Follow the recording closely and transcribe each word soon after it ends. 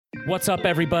What's up,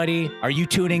 everybody? Are you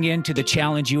tuning in to the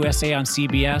Challenge USA on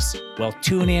CBS? Well,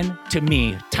 tune in to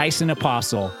me, Tyson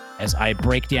Apostle, as I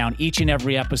break down each and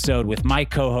every episode with my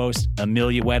co-host,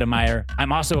 Amelia Wedemeyer.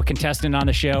 I'm also a contestant on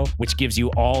the show, which gives you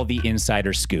all the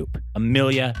insider scoop.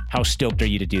 Amelia, how stoked are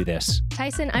you to do this?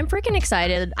 Tyson, I'm freaking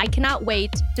excited. I cannot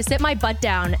wait to sit my butt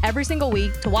down every single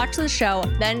week to watch the show,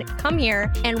 then come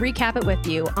here and recap it with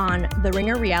you on the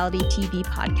Ringer Reality TV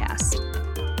podcast.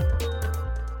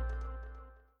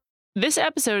 This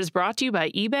episode is brought to you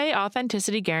by eBay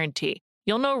Authenticity Guarantee.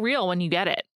 You'll know real when you get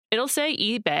it. It'll say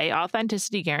eBay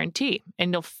Authenticity Guarantee,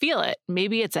 and you'll feel it.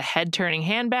 Maybe it's a head-turning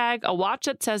handbag, a watch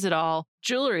that says it all,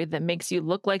 jewelry that makes you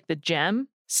look like the gem.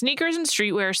 Sneakers and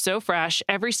streetwear so fresh,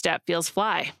 every step feels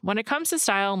fly. When it comes to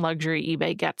style and luxury,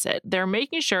 eBay gets it. They're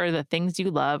making sure the things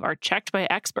you love are checked by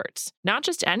experts. Not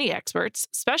just any experts,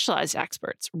 specialized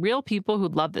experts, real people who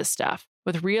love this stuff,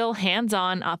 with real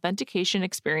hands-on authentication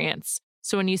experience.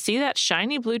 So when you see that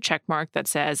shiny blue checkmark that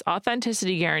says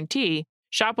Authenticity Guarantee,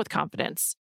 shop with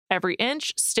confidence. Every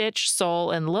inch, stitch,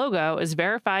 sole, and logo is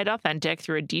verified authentic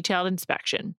through a detailed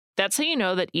inspection. That's how you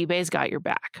know that eBay's got your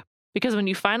back. Because when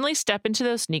you finally step into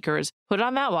those sneakers, put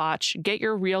on that watch, get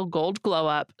your real gold glow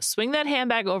up, swing that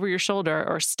handbag over your shoulder,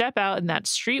 or step out in that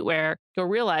streetwear, you'll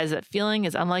realize that feeling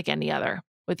is unlike any other.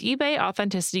 With eBay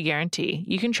Authenticity Guarantee,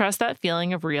 you can trust that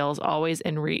feeling of real is always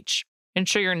in reach.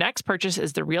 Ensure your next purchase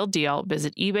is the real deal.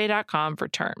 Visit ebay.com for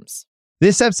terms.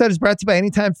 This episode is brought to you by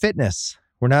Anytime Fitness.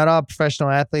 We're not all professional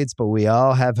athletes, but we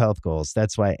all have health goals.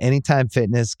 That's why Anytime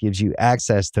Fitness gives you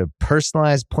access to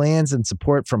personalized plans and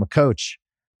support from a coach.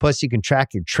 Plus, you can track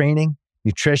your training,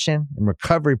 nutrition, and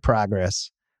recovery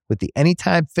progress with the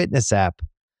Anytime Fitness app,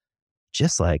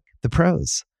 just like the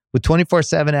pros. With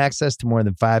 24/7 access to more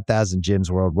than 5,000 gyms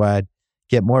worldwide,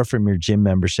 get more from your gym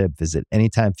membership. Visit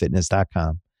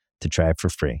anytimefitness.com to try it for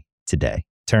free today.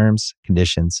 Terms,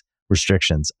 conditions,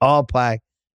 restrictions all apply.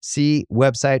 See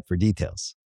website for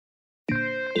details.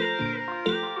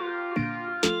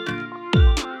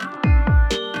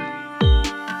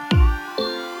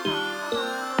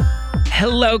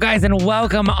 Hello, guys, and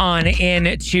welcome on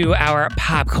into our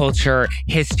pop culture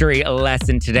history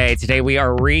lesson today. Today, we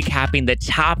are recapping the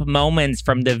top moments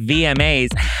from the VMAs.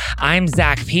 I'm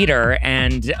Zach Peter,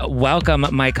 and welcome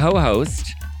my co-host,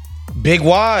 Big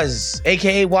Waz,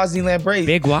 a.k.a. Wazni Lambre.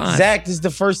 Big Waz. Zach, this is the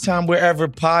first time we're ever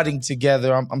podding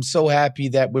together. I'm so happy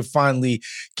that we're finally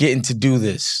getting to do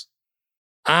this.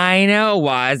 I know,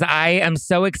 Waz. I am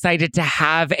so excited to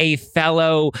have a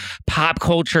fellow pop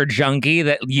culture junkie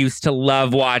that used to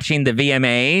love watching the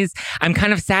VMAs. I'm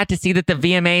kind of sad to see that the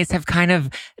VMAs have kind of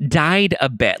died a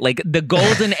bit. Like the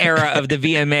golden era of the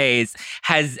VMAs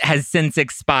has since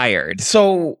expired.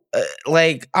 So,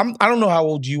 I don't know how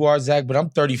old you are, Zach, but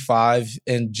I'm 35,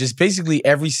 and just basically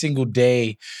every single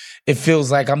day, it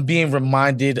feels like I'm being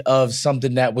reminded of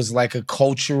something that was like a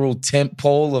cultural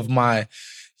tentpole of my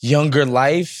younger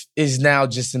life is now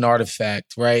just an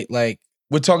artifact, right? Like,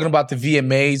 we're talking about the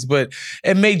VMAs, but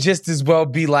it may just as well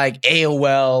be like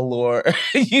AOL or,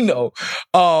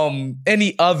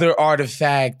 any other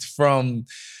artifact from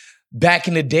back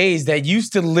in the days that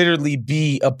used to literally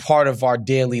be a part of our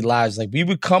daily lives. Like, we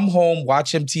would come home,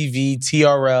 watch MTV,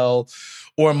 TRL,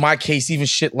 or in my case, even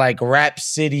shit like Rap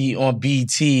City on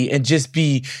BT, and just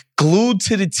be glued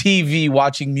to the TV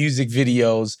watching music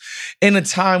videos in a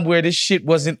time where this shit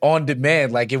wasn't on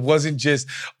demand. Like, it wasn't just,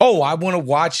 oh, I want to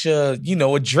watch a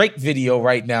Drake video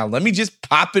right now. Let me just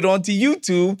pop it onto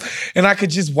YouTube and I could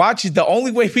just watch it. The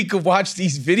only way we could watch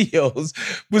these videos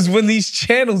was when these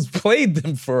channels played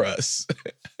them for us.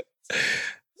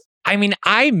 I mean,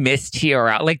 I miss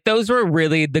TRL. Like, those were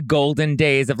really the golden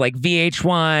days of like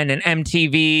VH1 and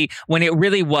MTV when it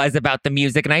really was about the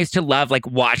music. And I used to love like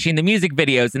watching the music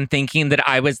videos and thinking that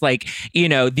I was like,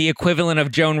 the equivalent of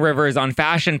Joan Rivers on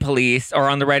Fashion Police or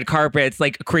on the red carpets,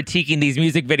 like critiquing these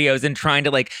music videos and trying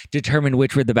to like determine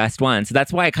which were the best ones. So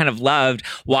that's why I kind of loved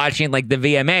watching like the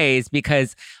VMAs,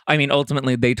 because I mean,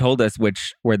 ultimately they told us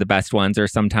which were the best ones, or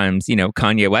sometimes,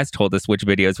 Kanye West told us which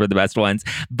videos were the best ones.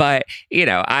 But,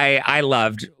 I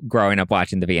loved growing up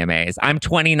watching the VMAs. I'm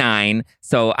 29,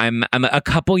 so I'm a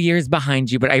couple years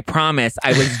behind you, but I promise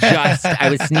I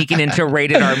was sneaking into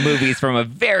rated R movies from a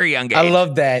very young age. I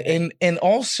love that. And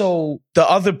also the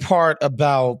other part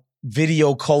about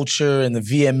video culture and the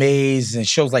VMAs and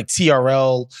shows like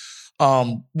TRL,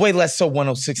 Way less so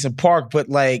 106 in Park, but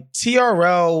like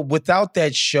TRL, without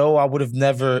that show, I would have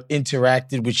never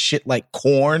interacted with shit like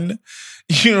Korn.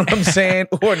 You know what I'm saying?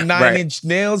 Or Nine Inch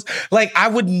Nails. Like I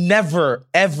would never,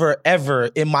 ever, ever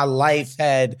in my life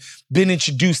had been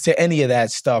introduced to any of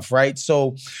that stuff, right?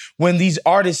 So when these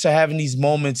artists are having these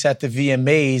moments at the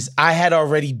VMAs, I had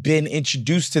already been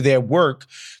introduced to their work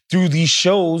through these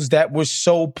shows that were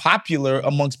so popular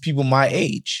amongst people my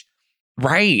age.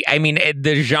 Right. I mean,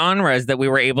 the genres that we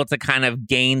were able to kind of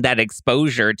gain that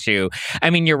exposure to.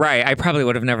 I mean, you're right. I probably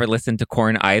would have never listened to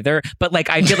Korn either. But like,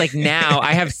 I feel like now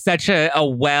I have such a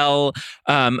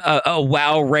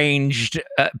well-ranged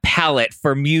palette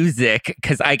for music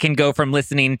because I can go from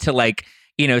listening to like,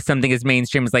 you know, something as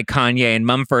mainstream as like Kanye and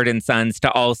Mumford and Sons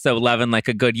to also loving like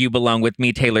a good You Belong With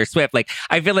Me, Taylor Swift. Like,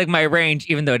 I feel like my range,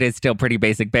 even though it is still pretty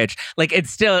basic bitch, like it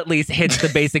still at least hits the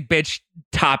basic bitch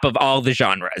top of all the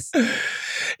genres.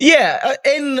 Yeah.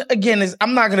 And again,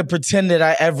 I'm not going to pretend that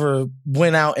I ever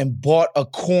went out and bought a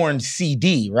Korn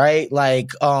CD, right?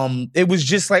 Like, it was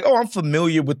just like, oh, I'm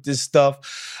familiar with this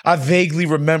stuff. I vaguely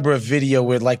remember a video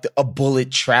where like a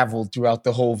bullet traveled throughout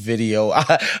the whole video.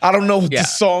 I don't know what the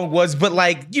song was, but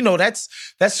like, you know, that's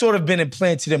sort of been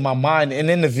implanted in my mind. And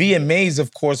then the VMAs,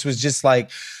 of course, was just like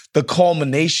the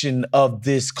culmination of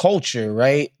this culture,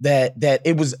 right? That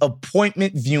it was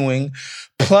appointment viewing.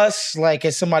 Plus, like,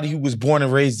 as somebody who was born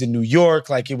and raised in New York,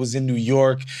 like, it was in New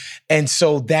York. And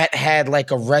so that had,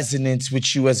 like, a resonance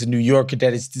with you as a New Yorker,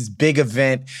 that it's this big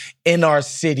event in our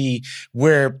city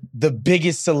where the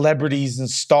biggest celebrities and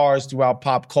stars throughout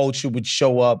pop culture would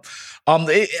show up. I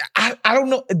don't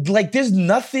know. Like, there's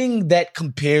nothing that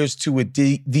compares to it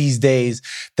these days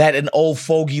that an old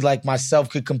fogey like myself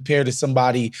could compare to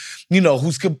somebody, you know,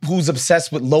 who's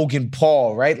obsessed with Logan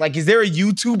Paul, right? Like, is there a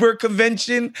YouTuber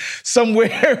convention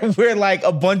somewhere where like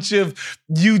a bunch of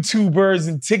YouTubers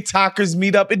and TikTokers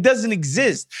meet up? It doesn't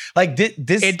exist. Like this.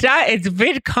 It's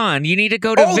VidCon. You need to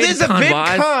go to VidCon. There's a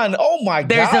VidCon. Oh my God.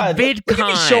 There's a VidCon. Look at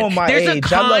me showing my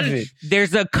age. I love it.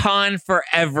 There's a con for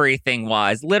everything,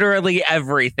 Waz. Literally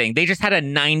everything. They just had a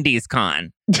 90s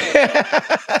con.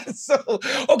 So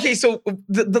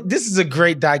this is a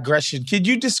great digression. Could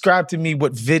you describe to me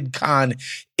what VidCon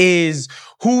is?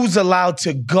 Who's allowed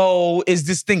to go? Is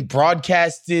this thing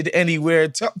broadcasted anywhere?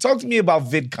 Talk to me about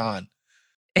VidCon.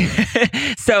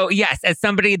 So yes, as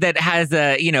somebody that has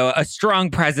a strong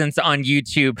presence on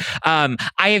YouTube,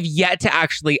 I have yet to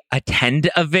actually attend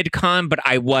a VidCon, but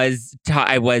I was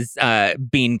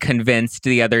being convinced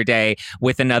the other day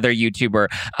with another YouTuber.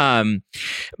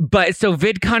 But so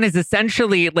VidCon is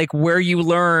essentially like where you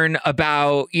learn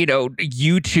about,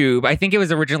 YouTube. I think it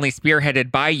was originally spearheaded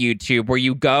by YouTube, where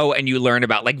you go and you learn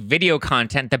about like video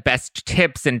content, the best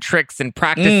tips and tricks and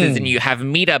practices, and you have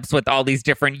meetups with all these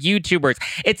different YouTubers.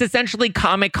 It's essentially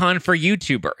Comic-Con for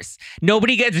YouTubers.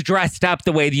 Nobody gets dressed up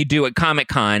the way you do at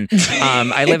Comic-Con.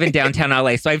 I live in downtown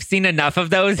LA, so I've seen enough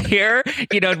of those here.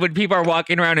 When people are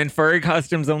walking around in furry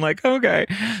costumes, I'm like, okay,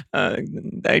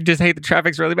 I just hate the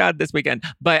traffic's really bad this weekend.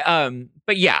 But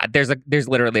yeah, there's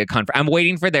literally a con. I'm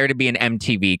waiting for there to be an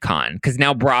MTV con, because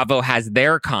now Bravo has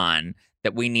their con,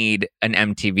 that we need an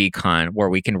MTV con where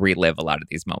we can relive a lot of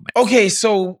these moments. Okay,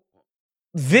 so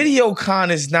VideoCon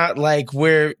is not like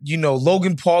where,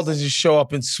 Logan Paul doesn't show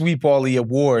up and sweep all the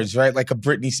awards, right? Like a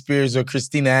Britney Spears or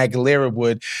Christina Aguilera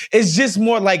would. It's just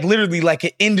more like literally like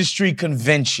an industry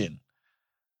convention.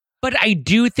 But I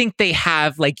do think they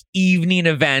have like evening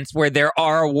events where there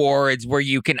are awards where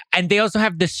you can, and they also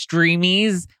have the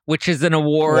Streamies, which is an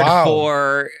award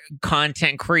for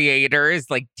content creators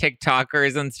like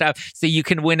TikTokers and stuff. So you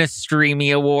can win a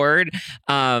Streamy award.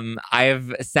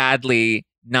 I've sadly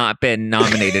not been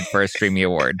nominated for a Streamy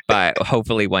award, but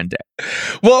hopefully one day.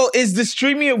 Well, is the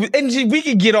Streamy, and we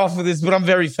can get off of this, but I'm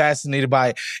very fascinated by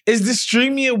it. Is the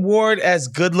Streamy award as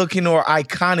good looking or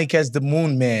iconic as the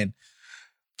Moon Man?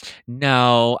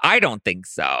 No, I don't think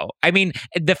so. I mean,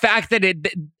 the fact that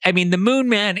the Moon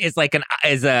Man is like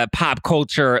is a pop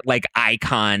culture like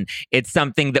icon. It's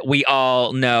something that we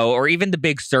all know, or even the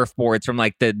big surfboards from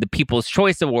like the People's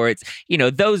Choice Awards.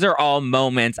 Those are all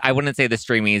moments. I wouldn't say the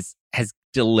Streamies has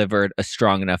delivered a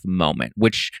strong enough moment,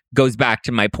 which goes back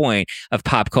to my point of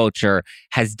pop culture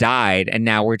has died, and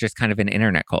now we're just kind of an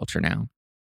internet culture now.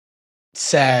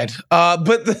 Sad.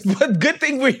 But good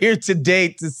thing we're here today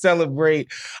to celebrate.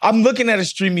 I'm looking at a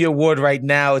Streamy award right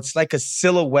now. It's like a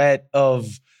silhouette of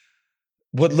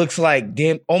what looks like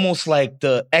almost like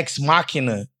the Ex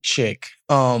Machina chick.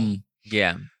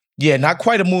 Yeah, not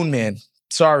quite a Moon Man.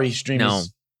 Sorry, Streamies. No.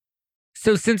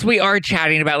 So since we are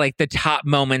chatting about like the top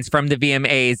moments from the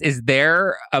VMAs, is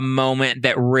there a moment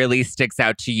that really sticks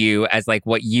out to you as like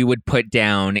what you would put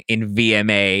down in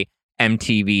VMA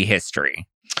MTV history?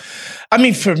 I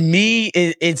mean, for me,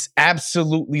 it's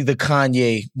absolutely the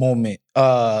Kanye moment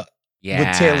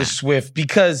with Taylor Swift,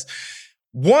 because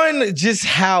one, just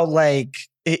how like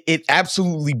it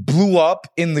absolutely blew up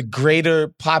in the greater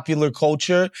popular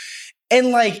culture.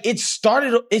 And like it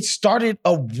started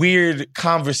a weird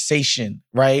conversation,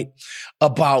 right?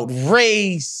 About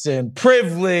race and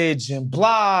privilege and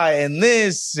blah and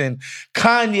this, and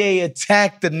Kanye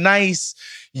attacked the nice,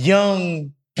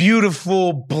 young,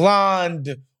 beautiful,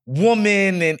 blonde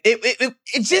woman. And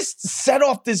it just set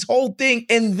off this whole thing.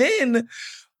 And then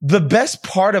the best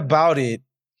part about it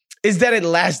is that it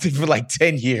lasted for like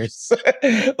 10 years.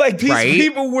 Like these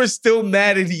people were still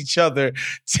mad at each other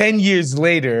 10 years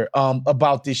later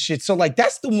about this shit. So like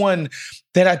that's the one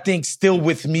that I think still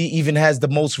with me even has the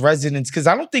most resonance, because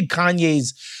I don't think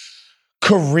Kanye's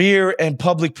career and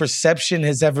public perception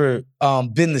has ever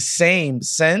been the same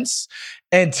since.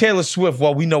 And Taylor Swift,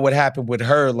 well, we know what happened with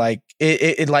her. Like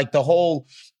it like the whole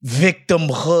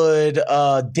victimhood,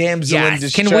 damsel in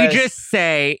distress. Can we just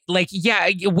say, like,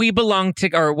 we belong to,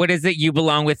 or what is it? You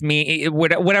belong with me.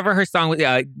 Whatever her song,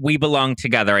 we belong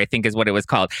together, I think is what it was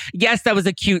called. Yes, that was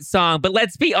a cute song, but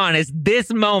let's be honest,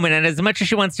 this moment, and as much as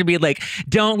she wants to be like,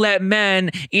 don't let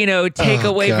men, take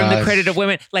away from the credit of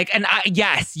women. Like, and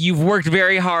yes, you've worked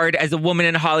very hard as a woman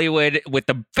in Hollywood with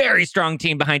a very strong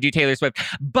team behind you, Taylor Swift.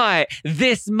 But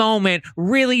this moment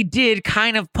really did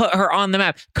kind of put her on the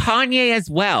map. Kanye as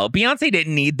well. Beyonce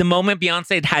didn't need the moment.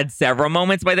 Beyonce had several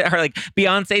moments by her. Like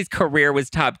Beyonce's career was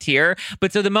top tier.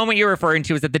 But so the moment you're referring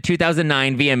to is at the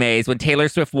 2009 VMAs when Taylor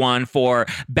Swift won for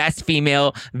Best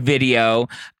Female Video,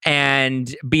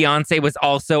 and Beyonce was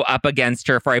also up against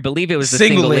her for, I believe it was the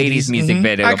Single Ladies music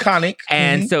video. Iconic.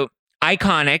 And so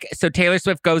iconic. So Taylor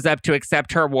Swift goes up to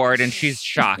accept her award and she's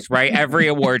shocked, right? Every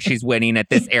award she's winning at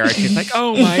this era, she's like,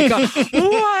 oh my God,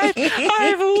 what?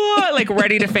 I've won! Like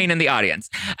ready to faint in the audience.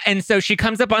 And so she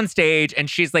comes up on stage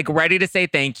and she's like ready to say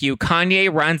thank you.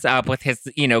 Kanye runs up with his,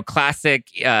 classic,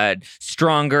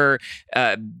 stronger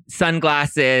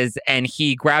sunglasses, and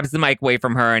he grabs the mic away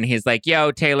from her and he's like,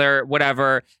 yo, Taylor,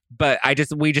 whatever. But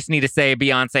we just need to say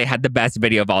Beyonce had the best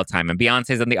video of all time. And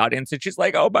Beyonce's in the audience and she's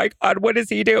like, oh my God, what is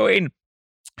he doing?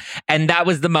 And that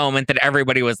was the moment that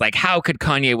everybody was like, how could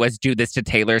Kanye West do this to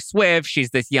Taylor Swift?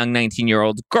 She's this young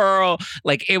 19-year-old girl.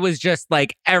 Like, it was just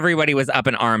like everybody was up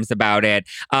in arms about it.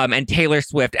 And Taylor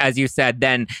Swift, as you said,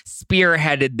 then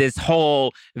spearheaded this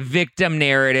whole victim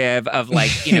narrative of like,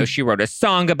 she wrote a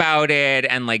song about it.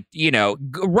 And like,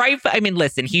 I mean,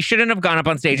 listen, he shouldn't have gone up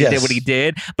on stage and did what he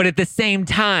did. But at the same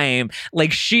time,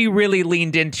 like she really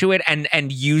leaned into it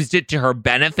and used it to her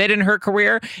benefit in her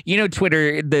career.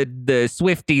 Twitter, the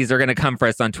Swifties are going to come for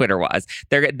us on Twitter was.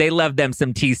 They love them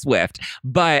some T Swift.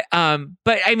 But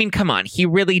I mean, come on. He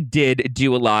really did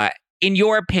do a lot. In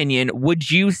your opinion,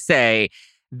 would you say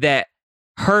that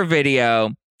her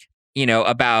video,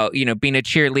 about, being a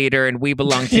cheerleader and we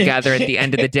belong together at the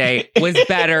end of the day was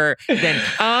better than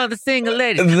all the single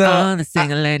ladies? All the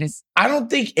single ladies. I don't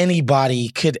think anybody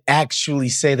could actually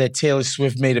say that Taylor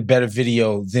Swift made a better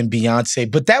video than Beyonce,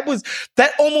 but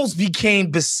that almost became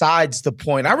besides the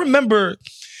point. I remember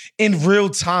in real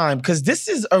time, because this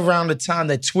is around the time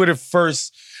that Twitter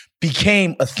first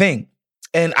became a thing.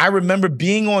 And I remember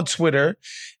being on Twitter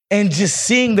and just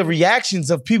seeing the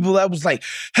reactions of people that was like,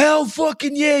 hell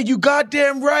fucking yeah, you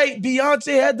goddamn right.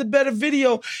 Beyonce had the better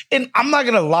video. And I'm not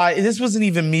going to lie, this wasn't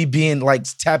even me being like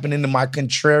tapping into my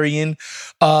contrarian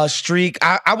streak.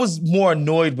 I was more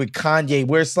annoyed with Kanye,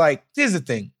 where it's like, here's the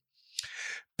thing.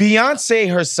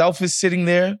 Beyonce herself is sitting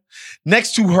there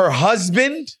next to her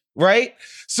husband, right?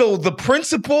 So the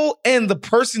principal and the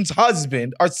person's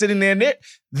husband are sitting there and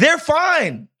they're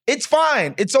fine. It's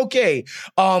fine. It's okay.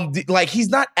 Like he's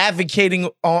not advocating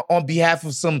on behalf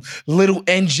of some little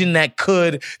engine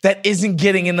that isn't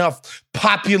getting enough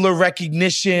popular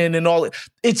recognition and all.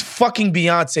 It's fucking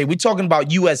Beyonce. We're talking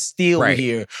about U.S. Steel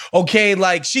here. Okay,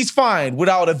 like she's fine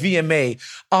without a VMA.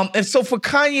 And so for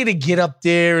Kanye to get up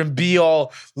there and be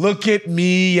all, look at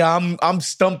me, I'm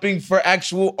stumping for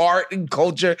actual art and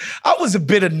culture. I was a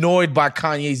bit annoyed by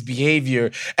Kanye's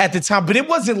behavior at the time, but it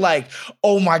wasn't like,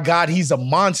 oh my God, he's a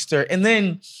monster. And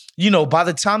then, by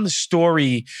the time the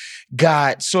story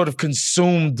got sort of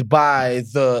consumed by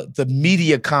the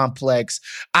media complex,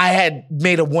 I had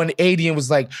made a 180 and was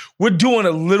like, we're doing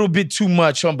a little bit too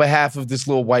much on behalf of this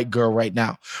little white girl right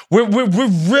now. We're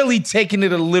really taking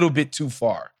it a little bit too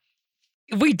far.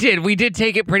 We did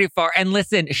take it pretty far. And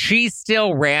listen, she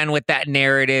still ran with that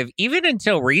narrative even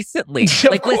until recently.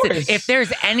 Like, listen, if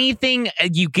there's anything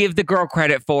you give the girl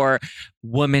credit for,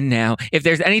 woman now, if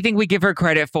there's anything we give her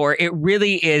credit for, it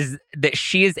really is that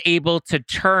she is able to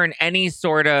turn any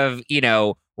sort of,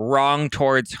 wrong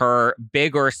towards her,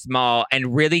 big or small,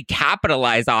 and really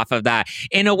capitalize off of that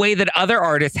in a way that other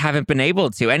artists haven't been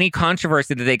able to. Any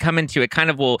controversy that they come into, it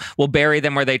kind of will bury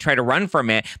them where they try to run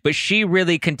from it. But she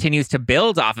really continues to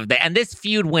build off of that. And this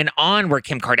feud went on where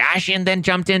Kim Kardashian then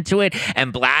jumped into it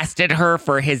and blasted her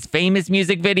for his famous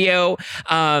music video.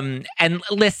 And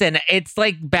listen, it's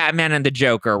like Batman and the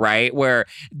Joker, right? Where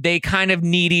they kind of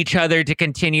need each other to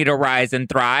continue to rise and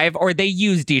thrive, or they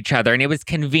used each other and it was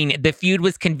convenient. The feud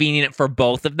was convenient for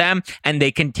both of them, and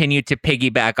they continued to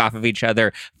piggyback off of each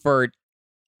other for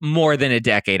more than a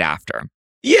decade after.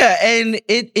 Yeah, and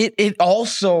it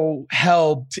also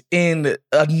helped in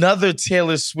another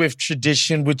Taylor Swift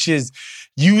tradition, which is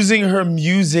using her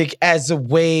music as a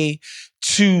way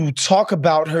to talk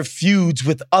about her feuds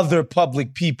with other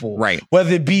public people. Right.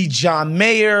 Whether it be John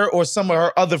Mayer or some of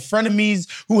her other frenemies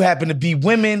who happen to be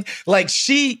women. Like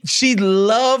she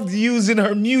loved using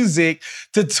her music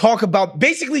to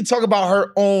basically talk about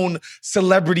her own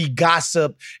celebrity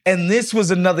gossip. And this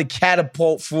was another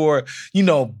catapult for,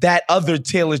 that other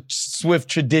Taylor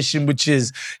Swift tradition, which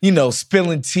is,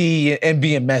 spilling tea and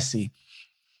being messy.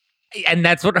 And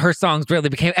that's what her songs really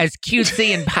became. As cutesy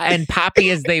and poppy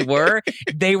as they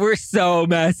were so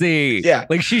messy. Yeah.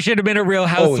 Like she should have been a real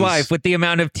housewife with the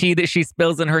amount of tea that she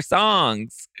spills in her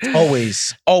songs.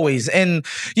 Always. And,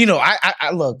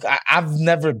 I've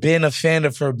never been a fan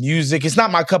of her music. It's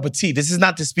not my cup of tea. This is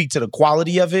not to speak to the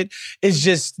quality of it. It's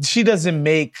just she doesn't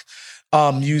make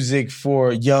music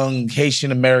for young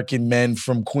Haitian American men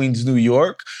from Queens, New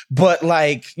York. But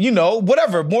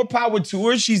whatever, more power to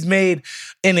her. She's made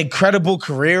an incredible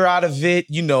career out of it.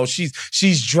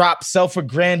 She's dropped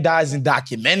self-aggrandizing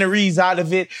documentaries out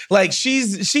of it. Like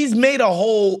she's made a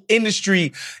whole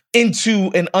industry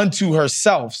into and unto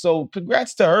herself. So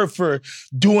congrats to her for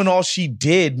doing all she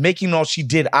did, making all she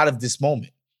did out of this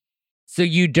moment. So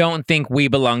you don't think We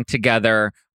Belong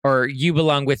Together or You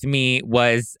Belong With Me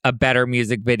was a better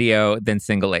music video than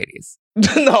Single Ladies?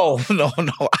 No.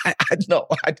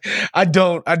 I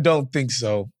don't think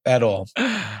so at all.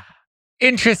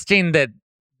 Interesting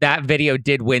that video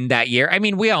did win that year. I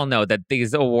mean, we all know that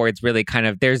these awards really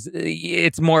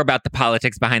it's more about the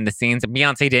politics behind the scenes.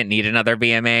 Beyonce didn't need another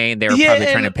VMA. They were probably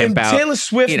trying to pimp out. Taylor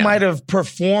Swift might have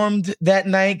performed that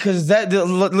night because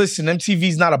listen,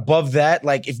 MTV's not above that.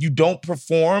 Like if you don't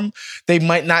perform, they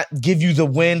might not give you the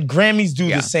win. Grammys do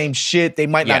the same shit. They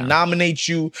might not nominate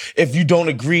you if you don't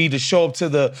agree to show up to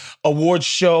the awards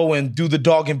show and do the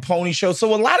dog and pony show.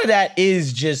 So a lot of that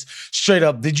is just straight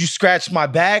up, did you scratch my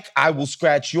back? I will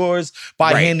scratch yours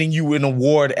by handing you an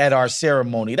award at our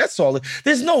ceremony. That's all.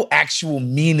 There's no actual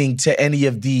meaning to any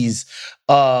of these,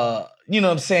 like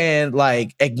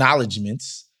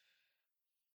acknowledgements.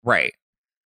 Right.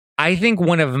 I think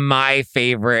one of my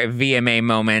favorite VMA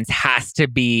moments has to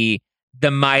be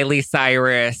the Miley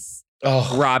Cyrus,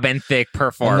 Robin Thicke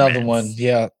performance. Another one,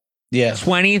 yeah.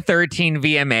 2013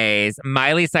 VMAs,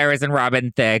 Miley Cyrus and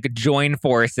Robin Thicke joined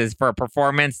forces for a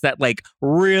performance that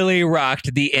really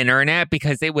rocked the internet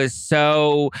because it was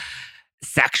so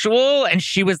sexual and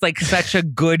she was such a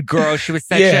good girl. She was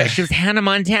she was Hannah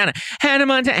Montana. Hannah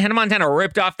Montana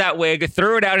ripped off that wig,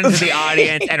 threw it out into the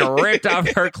audience and ripped off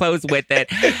her clothes with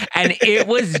it. And it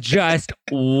was just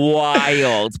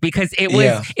wild because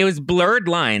it was Blurred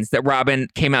Lines that Robin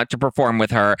came out to perform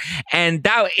with her. And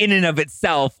that in and of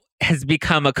itself has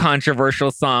become a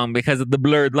controversial song because of the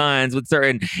blurred lines with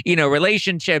certain,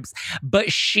 relationships.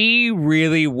 But she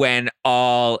really went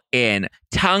all in.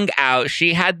 Tongue out.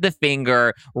 She had the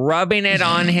finger, rubbing it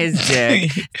on his dick,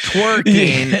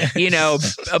 twerking,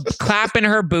 clapping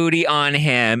her booty on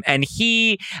him. And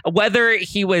whether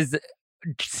he was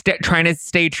trying to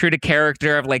stay true to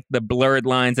character of the blurred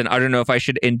lines and I don't know if I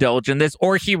should indulge in this,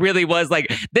 or he really was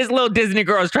this little Disney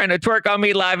girl is trying to twerk on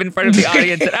me live in front of the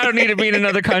audience and I don't need to be in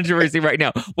another controversy right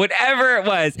now. Whatever it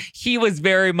was, he was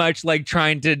very much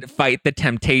trying to fight the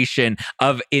temptation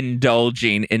of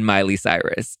indulging in Miley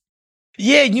Cyrus.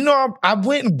 Yeah, I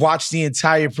went and watched the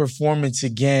entire performance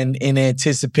again in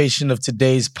anticipation of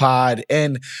today's pod.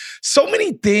 And so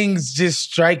many things just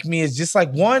strike me as just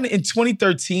one, in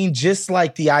 2013, just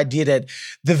the idea that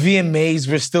the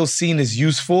VMAs were still seen as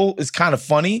useful is kind of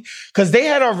funny because they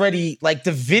had already,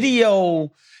 the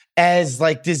video as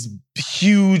this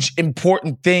huge,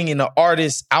 important thing in the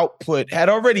artist's output had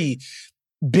already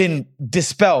been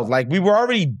dispelled. Like we were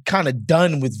already kind of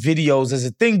done with videos as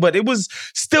a thing, but it was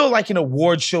still like an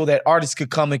award show that artists could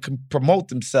come and promote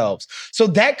themselves. So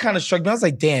that kind of struck me. I was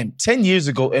like, damn, 10 years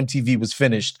ago, MTV was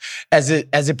finished as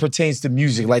it pertains to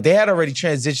music. Like they had already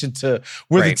transitioned to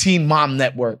we're the Teen Mom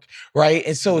Network, right?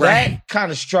 And so that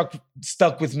kind of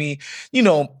stuck with me. You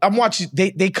know, I'm watching,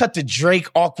 they cut to Drake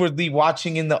awkwardly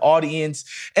watching in the audience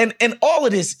and all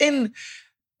of this. And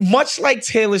much like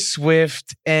Taylor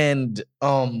Swift and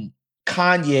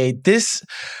Kanye, this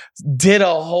did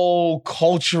a whole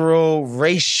cultural,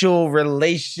 racial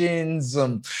relations,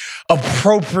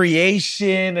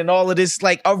 appropriation and all of this,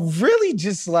 like a really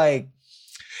just like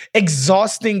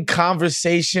exhausting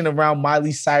conversation around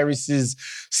Miley Cyrus's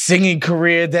singing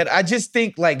career that I just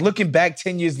think, like, looking back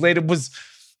 10 years later was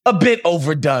a bit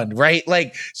overdone, right?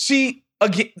 Like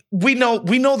again, we know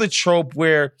the trope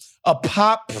where a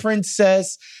pop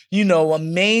princess, you know, a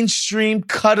mainstream,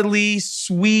 cuddly,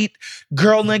 sweet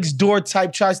girl next door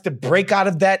type tries to break out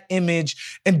of that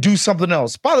image and do something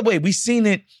else. By the way, we've seen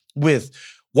it with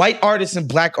white artists and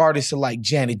black artists like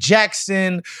Janet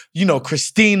Jackson, you know,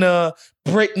 Christina,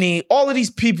 Britney. All of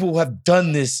these people have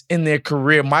done this in their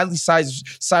career. Miley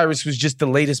Cyrus was just the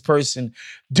latest person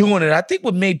doing it. I think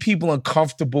what made people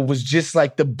uncomfortable was just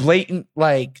like the blatant,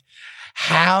 like,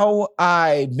 how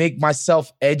I make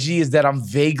myself edgy is that I'm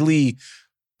vaguely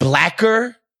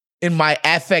blacker in my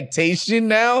affectation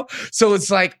now. So it's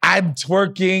like I'm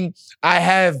twerking. I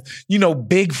have, you know,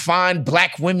 big, fine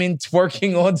black women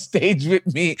twerking on stage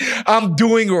with me. I'm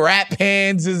doing rap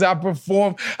hands as I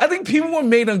perform. I think people were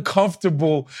made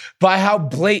uncomfortable by how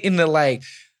blatant the like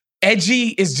edgy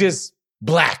is just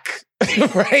black,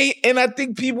 right? And I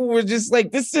think people were just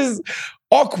like, this is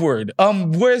awkward.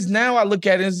 Whereas now I look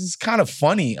at it as it's kind of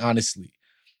funny, honestly.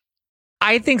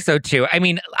 I think so too. I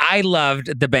mean, I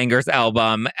loved the Bangers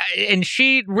album, and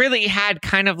she really had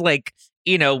kind of like,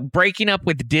 you know, breaking up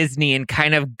with Disney and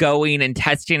kind of going and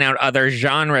testing out other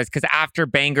genres. Because after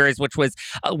Bangers, which was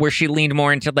where she leaned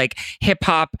more into like hip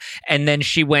hop, and then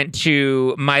she went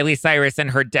to Miley Cyrus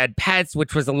and Her Dead Pets,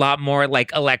 which was a lot more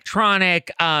like electronic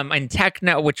and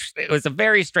techno, which was a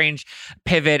very strange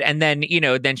pivot. And then, you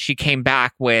know, then she came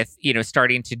back with, you know,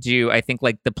 starting to do, I think,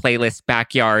 like the playlist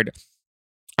Backyard.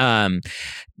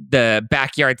 The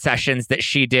Backyard sessions that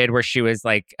she did where she was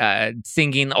like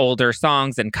singing older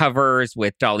songs and covers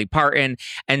with Dolly Parton.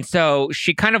 And so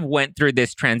she kind of went through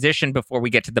this transition before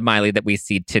we get to the Miley that we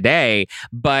see today.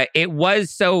 But it was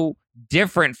so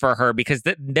different for her because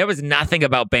there was nothing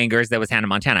about Bangers that was Hannah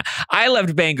Montana. I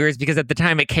loved Bangers because at the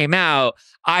time it came out,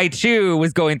 I too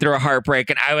was going through a heartbreak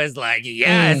and I was like,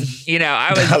 yes, you know,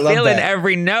 I was feeling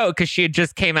every note because she had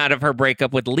just came out of her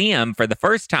breakup with Liam for the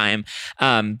first time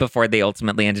before they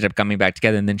ultimately ended up coming back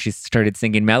together. And then she started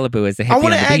singing Malibu as a hippie. I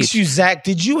want to ask you, Zach,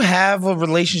 did you have a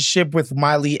relationship with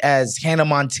Miley as Hannah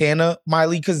Montana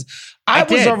Miley? Because I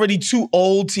was already too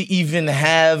old to even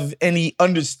have any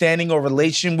understanding or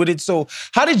relation with it. So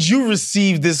how did you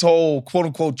receive this whole quote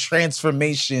unquote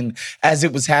transformation as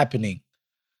it was happening?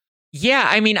 Yeah,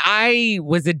 I mean, I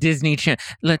was a Disney Channel.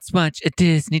 Let's watch a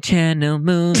Disney Channel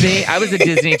movie. I was a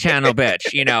Disney Channel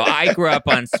bitch. You know, I grew up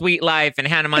on Sweet Life and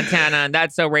Hannah Montana and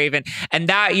That's So Raven. And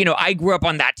that, you know, I grew up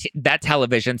on that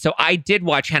television. So I did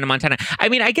watch Hannah Montana. I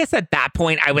mean, I guess at that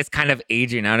point, I was kind of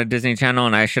aging out of Disney Channel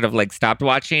and I should have like stopped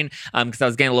watching because I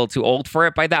was getting a little too old for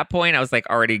it by that point. I was like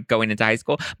already going into high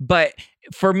school. But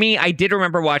for me, I did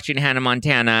remember watching Hannah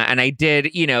Montana and I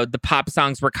did, you know, the pop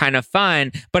songs were kind of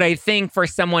fun. But I think for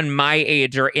someone my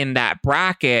age or in that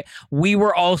bracket, we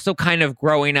were also kind of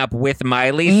growing up with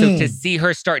Miley. So to see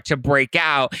her start to break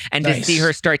out and to see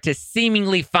her start to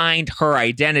seemingly find her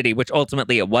identity, which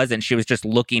ultimately it wasn't. She was just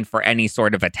looking for any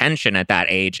sort of attention at that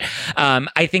age.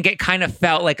 I think it kind of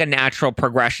felt like a natural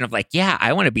progression of like, yeah,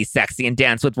 I want to be sexy and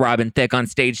dance with Robin Thicke on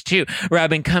stage too.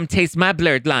 Robin, come taste my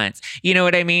blurred lines. You know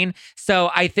what I mean? So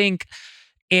I think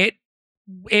it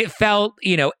felt,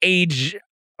 you know, age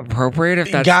appropriate,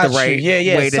 if that's the right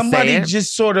way to Somebody say it.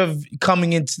 just sort of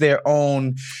coming into their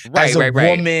own as a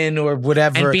woman or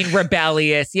whatever. And being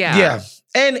rebellious, Yeah.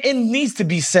 And it needs to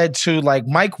be said too, like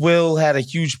Mike Will had a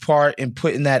huge part in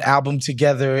putting that album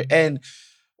together. And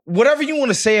whatever you want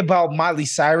to say about Miley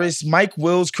Cyrus, Mike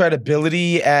Will's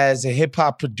credibility as a hip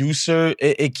hop producer,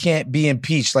 it can't be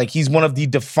impeached. Like he's one of the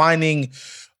defining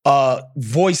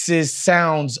voices,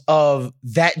 sounds of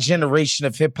that generation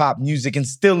of hip hop music and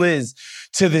still is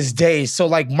to this day. So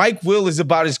like Mike Will is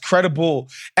about as credible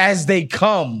as they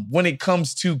come when it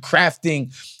comes to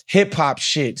crafting hip hop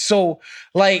shit. So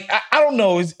like, I don't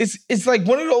know. It's like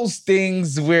one of those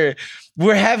things where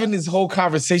we're having this whole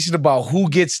conversation about who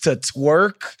gets to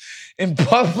twerk in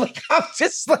public. I'm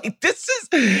just like, this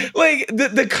is like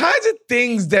the kinds of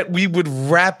things that we would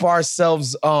wrap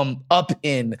ourselves up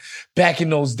in back in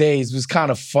those days was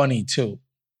kind of funny too.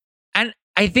 And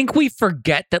I think we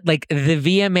forget that like the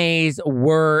VMAs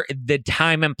were the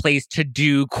time and place to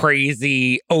do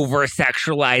crazy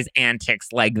over-sexualized antics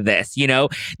like this, you know?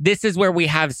 This is where we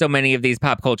have so many of these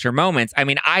pop culture moments. I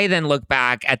mean, I then look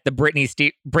back at the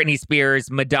Britney Spears,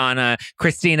 Madonna,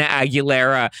 Christina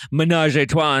Aguilera, Menage a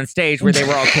Trois on stage where they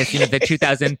were all kissing at the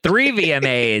 2003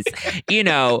 VMAs, you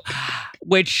know,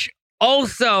 which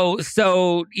also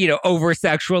so, you know,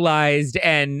 over-sexualized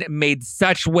and made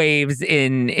such waves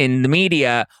in the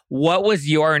media. What was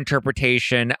your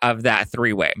interpretation of that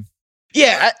three-way?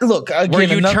 Yeah, look, again, were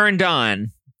you turned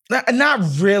on? Not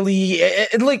really.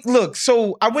 Like, look,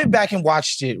 so I went back and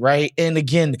watched it, right? And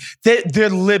again,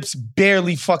 their lips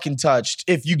barely fucking touched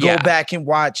if you go back and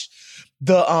watch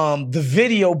the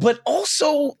video. But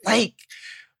also, like,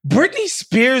 Britney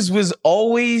Spears was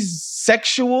always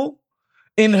sexual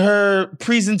in her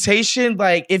presentation.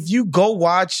 Like, if you go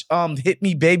watch Hit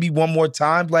Me Baby One More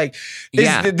Time, like,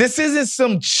 this isn't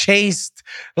some chaste,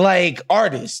 like,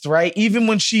 artist, right? Even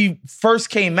when she first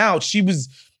came out, she was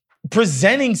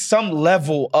presenting some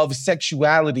level of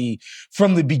sexuality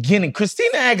from the beginning.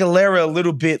 Christina Aguilera, a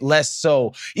little bit less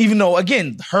so, even though,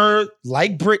 again, her,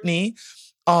 like Britney,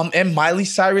 and Miley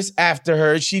Cyrus after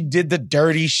her, she did the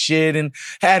dirty shit and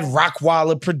had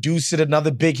Rockwilder produce it, another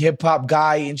big hip hop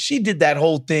guy, and she did that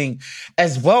whole thing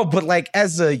as well. But like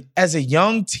as a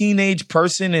young teenage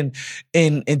person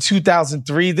in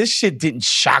 2003, this shit didn't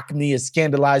shock me or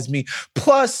scandalize me.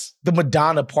 Plus the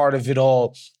Madonna part of it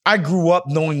all. I grew up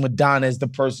knowing Madonna as the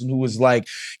person who was like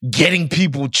getting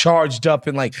people charged up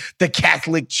in like the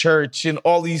Catholic Church and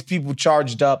all these people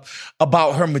charged up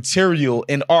about her material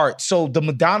and art. So the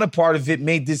Madonna part of it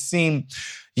made this seem,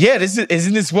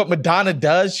 isn't this what Madonna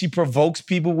does? She provokes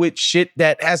people with shit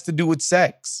that has to do with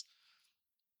sex.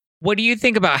 What do you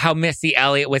think about how Missy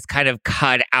Elliott was kind of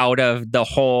cut out of the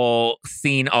whole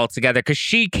scene altogether? Because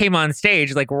she came on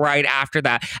stage like right after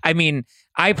that. I mean,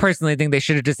 I personally think they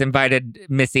should have just invited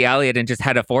Missy Elliott and just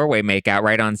had a four-way makeout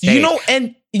right on stage. You know,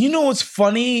 and you know what's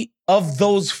funny? Of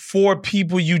those four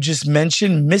people you just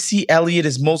mentioned, Missy Elliott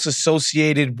is most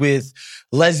associated with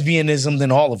lesbianism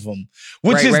than all of them,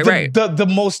 which is the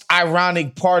most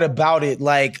ironic part about it.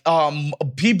 Like,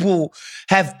 people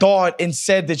have thought and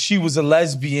said that she was a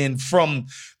lesbian from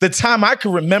the time I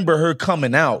can remember her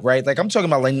coming out, right? Like, I'm talking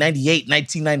about like 98,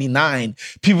 1999.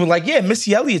 People were like, yeah,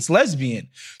 Missy Elliott's lesbian.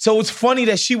 So it's funny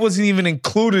that she wasn't even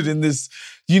included in this,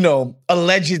 you know,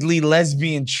 allegedly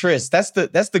lesbian tryst. That's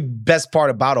the best part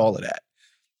about all of that.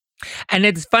 And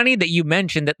it's funny that you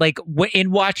mentioned that, like,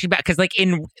 in watching back, because, like,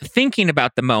 in thinking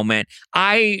about the moment,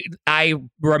 I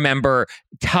remember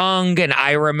tongue, and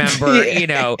I remember, you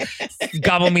know,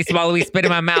 gobble me, swallow me, spit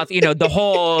in my mouth, you know, the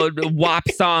whole WAP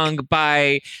song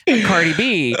by Cardi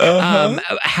B.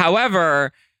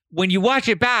 However, when you watch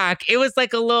it back, it was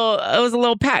like a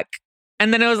little peck.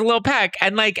 And then it was a little peck.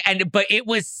 But it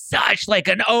was such like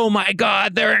an, oh my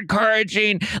God, they're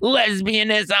encouraging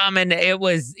lesbianism. And it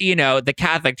was, you know, the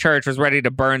Catholic Church was ready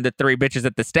to burn the three bitches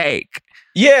at the stake.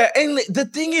 Yeah. And the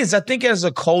thing is, I think as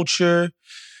a culture,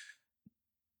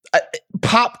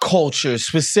 pop culture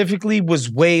specifically was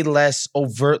way less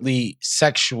overtly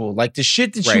sexual. Like the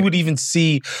shit that you would even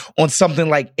see on something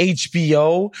like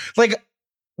HBO, like,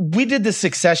 we did the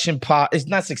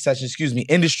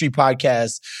industry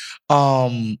podcast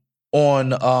on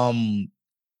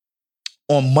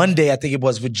Monday, I think it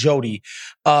was, with Jody.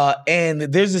 And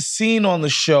there's a scene on the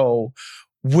show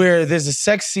where there's a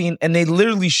sex scene and they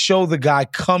literally show the guy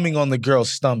coming on the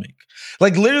girl's stomach.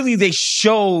 Like, literally, they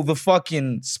show the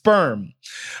fucking sperm.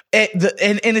 And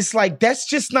it's like, that's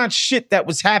just not shit that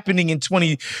was happening in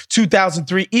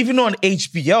 2003, even on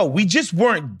HBO. We just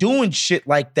weren't doing shit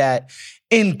like that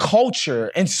in culture.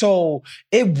 And so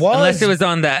it was... Unless it was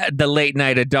on the late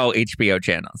night adult HBO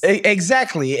channels.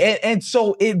 Exactly. And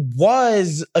so it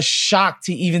was a shock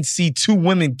to even see two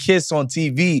women kiss on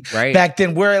TV back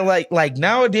then, where like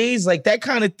nowadays, like that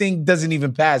kind of thing doesn't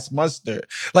even pass muster.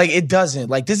 Like it doesn't.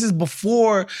 Like this is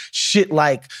before shit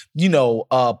like, you know,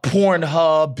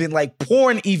 Pornhub and like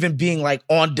porn even being like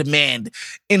on demand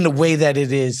in the way that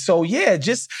it is. So yeah,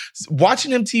 just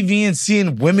watching MTV and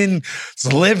seeing women's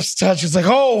lips touch is like,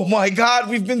 oh my God,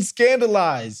 we've been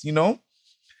scandalized, you know?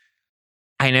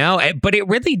 I know, but it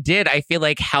really did, I feel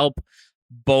like, help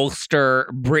bolster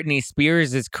Britney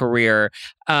Spears' career.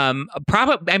 I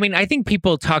mean, I think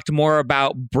people talked more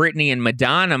about Britney and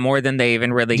Madonna more than they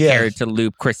even really cared to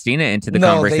loop Christina into the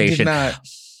conversation. They did not.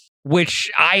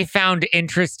 which I found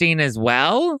interesting as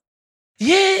well.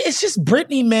 Yeah, it's just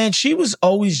Britney, man. She was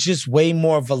always just way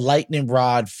more of a lightning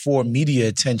rod for media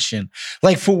attention.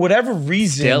 Like, for whatever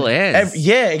reason. Still is.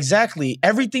 Yeah, exactly.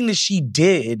 Everything that she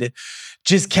did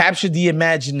just captured the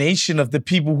imagination of the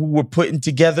people who were putting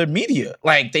together media.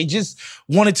 Like, they just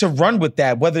wanted to run with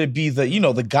that, whether it be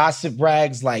the gossip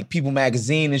rags like People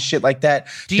Magazine and shit like that,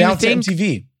 down to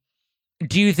MTV.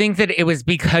 Do you think that it was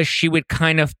because she would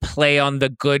kind of play on the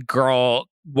good girl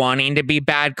wanting to be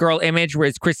bad girl image,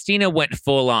 whereas Christina went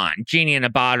full on genie in a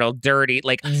bottle, dirty,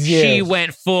 like she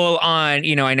went full on,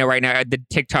 I know right now the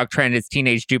TikTok trend is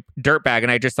teenage dirtbag,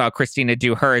 and I just saw Christina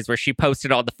do hers where she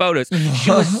posted all the photos. She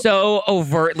was so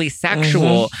overtly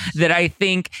sexual that I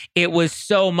think it was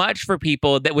so much for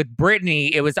people that with Britney,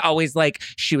 it was always like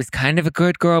she was kind of a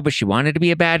good girl, but she wanted to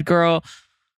be a bad girl.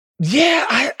 Yeah,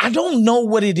 I don't know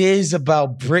what it is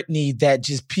about Britney that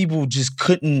just people just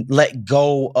couldn't let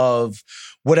go of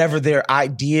whatever their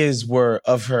ideas were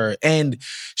of her. And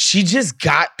she just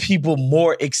got people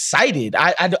more excited.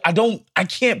 I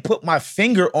can't put my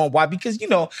finger on why, because, you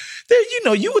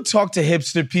would talk to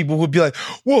hipster people who'd be like,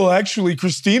 well, actually,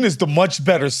 Christina's the much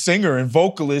better singer and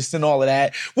vocalist and all of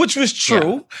that, which was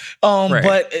true. Yeah. Right.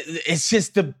 But it's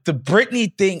just the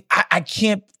Britney thing, I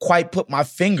can't quite put my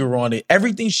finger on it.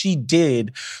 Everything she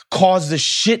did caused a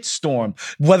shitstorm,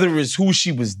 whether it was who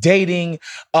she was dating,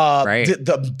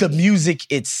 the music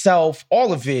itself,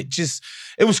 all of it. Just,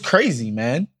 it was crazy,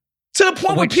 man. To the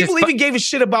point where people even gave a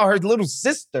shit about her little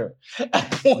sister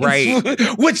at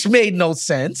points, which made no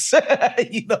sense.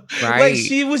 Like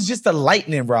she was just a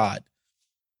lightning rod.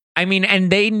 I mean, and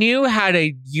they knew how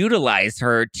to utilize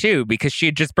her too, because she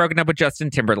had just broken up with Justin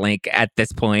Timberlake at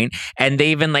this point, and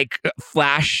they even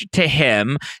flash to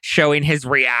him showing his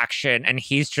reaction, and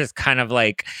he's just kind of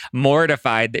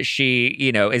mortified that she,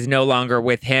 is no longer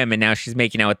with him, and now she's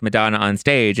making out with Madonna on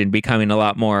stage and becoming a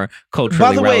lot more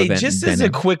culturally relevant. By the way, just as a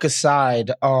quick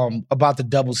aside, about the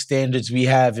double standards we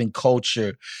have in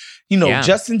culture,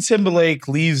 Justin Timberlake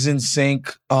leaves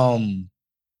NSYNC,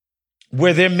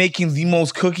 where they're making the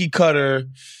most cookie cutter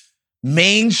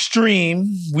mainstream,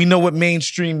 we know what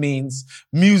mainstream means,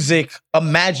 music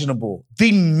imaginable.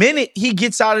 The minute he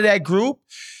gets out of that group,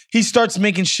 he starts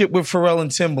making shit with Pharrell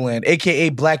and Timbaland, aka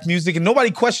black music, and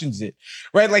nobody questions it,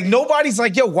 right? Like, nobody's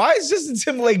like, yo, why is Justin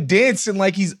Timberlake dancing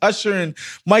like he's ushering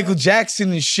Michael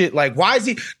Jackson and shit? Like, why is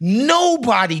he?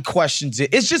 Nobody questions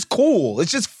it. It's just cool.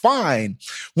 It's just fine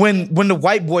when the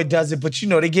white boy does it. But,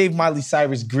 they gave Miley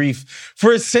Cyrus grief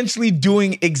for essentially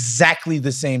doing exactly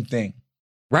the same thing.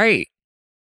 Right.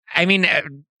 I mean,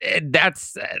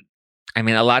 that's...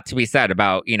 a lot to be said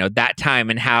about, that time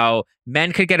and how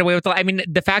men could get away with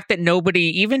the fact that nobody,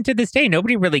 even to this day,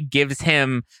 nobody really gives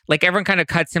him, everyone kind of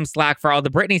cuts him slack for all the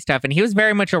Britney stuff. And he was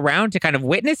very much around to kind of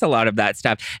witness a lot of that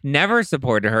stuff. Never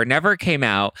supported her, never came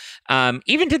out.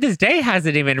 Even to this day,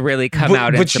 hasn't even really come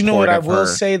out in support of her. But you know what I will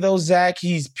say, though, Zach?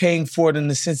 He's paying for it in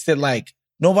the sense that,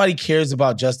 nobody cares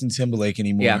about Justin Timberlake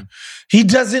anymore. Yeah. He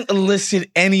doesn't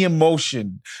elicit any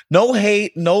emotion. No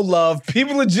hate, no love.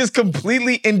 People are just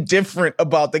completely indifferent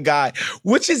about the guy,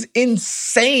 which is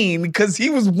insane because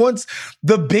he was once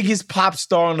the biggest pop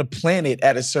star on the planet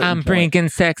at a certain point. I'm bringing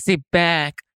sexy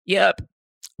back. Yep.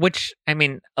 Which,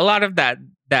 a lot of that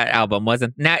album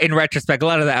wasn't, now in retrospect, a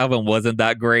lot of the album wasn't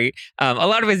that great. A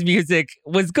lot of his music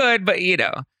was good, but,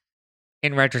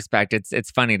 in retrospect,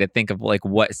 it's funny to think of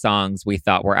what songs we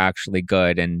thought were actually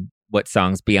good and what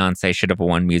songs Beyonce should have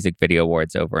won music video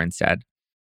awards over instead.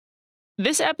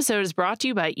 This episode is brought to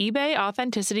you by eBay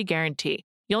Authenticity Guarantee.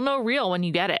 You'll know real when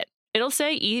you get it. It'll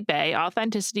say eBay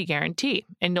Authenticity Guarantee,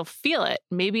 and you'll feel it.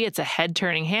 Maybe it's a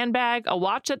head-turning handbag, a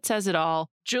watch that says it all,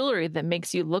 jewelry that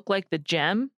makes you look like the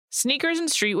gem. Sneakers and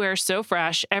streetwear so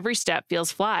fresh, every step feels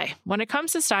fly. When it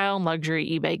comes to style and luxury,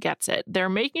 eBay gets it. They're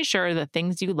making sure the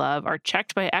things you love are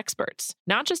checked by experts.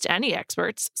 Not just any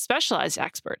experts, specialized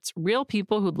experts, real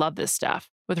people who love this stuff,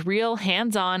 with real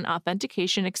hands-on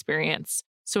authentication experience.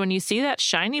 So when you see that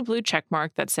shiny blue checkmark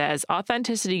that says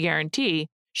Authenticity Guarantee,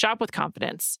 shop with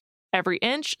confidence. Every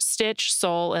inch, stitch,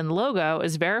 sole, and logo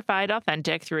is verified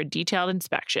authentic through a detailed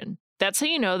inspection. That's how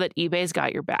you know that eBay's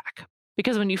got your back.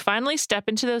 Because when you finally step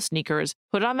into those sneakers,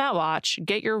 put on that watch,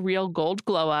 get your real gold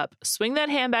glow up, swing that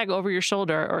handbag over your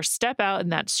shoulder, or step out in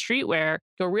that streetwear,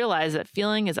 you'll realize that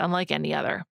feeling is unlike any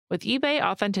other. With eBay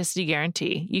Authenticity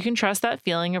Guarantee, you can trust that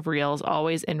feeling of real is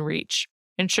always in reach.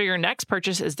 Ensure your next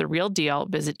purchase is the real deal.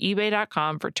 Visit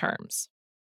ebay.com for terms.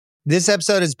 This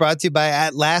episode is brought to you by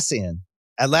Atlassian.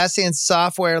 Atlassian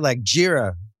software like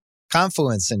Jira,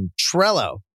 Confluence, and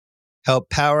Trello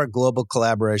help power global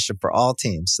collaboration for all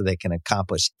teams so they can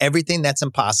accomplish everything that's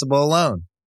impossible alone.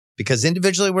 Because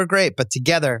individually we're great, but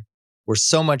together we're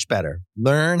so much better.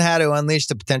 Learn how to unleash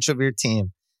the potential of your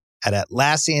team at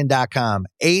Atlassian.com.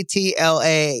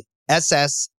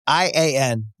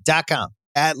 Atlassian.com.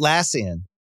 Atlassian.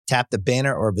 Tap the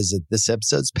banner or visit this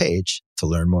episode's page to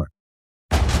learn more.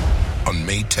 On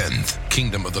May 10th,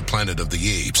 Kingdom of the Planet of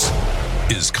the Apes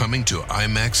is coming to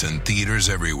IMAX and theaters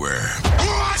everywhere.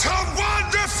 What a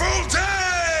wonderful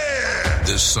day!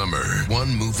 This summer,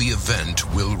 one movie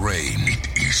event will reign. It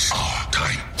is our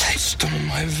time. They stole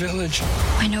my village.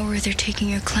 I know where they're taking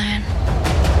your clan.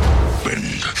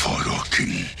 Bend for your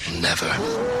king. Never.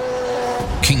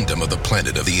 Kingdom of the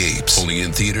Planet of the Apes. Only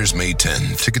in theaters May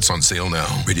 10. Tickets on sale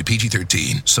now. Rated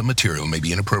PG-13. Some material may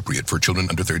be inappropriate for children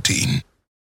under 13.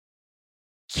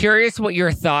 Curious what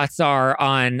your thoughts are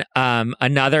on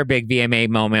another big VMA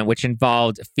moment, which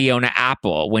involved Fiona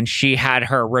Apple when she had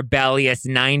her rebellious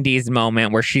 90s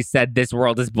moment where she said this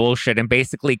world is bullshit and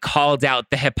basically called out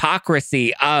the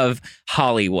hypocrisy of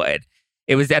Hollywood.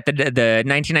 It was at the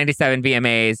 1997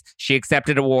 VMAs. She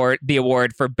accepted the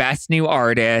award for Best New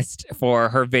Artist for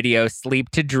her video Sleep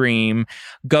to Dream,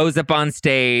 goes up on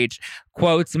stage,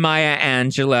 quotes Maya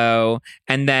Angelou,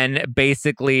 and then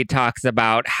basically talks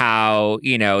about how,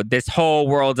 this whole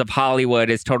world of Hollywood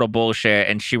is total bullshit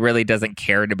and she really doesn't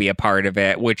care to be a part of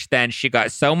it, which then she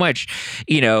got so much,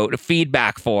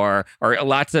 feedback for, or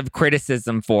lots of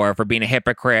criticism for being a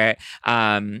hypocrite.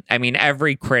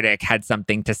 Every critic had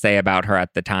something to say about her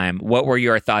at the time. What were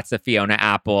your thoughts of Fiona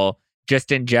Apple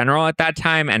just in general at that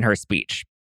time and her speech?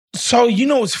 So,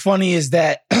 what's funny is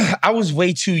that I was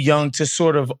way too young to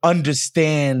sort of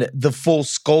understand the full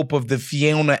scope of the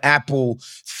Fiona Apple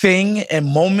thing and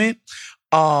moment.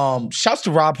 Shouts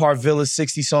to Rob Harvilla's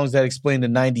 60 Songs That Explain the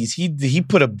 90s. He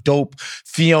put a dope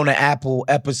Fiona Apple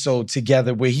episode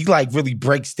together where he really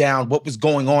breaks down what was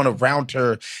going on around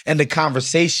her and the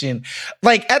conversation.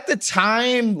 At the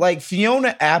time,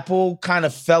 Fiona Apple kind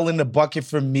of fell in the bucket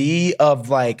for me of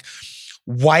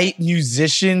white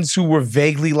musicians who were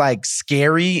vaguely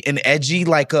scary and edgy,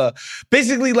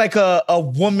 basically a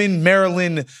woman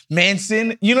Marilyn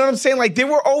Manson. You know what I'm saying? There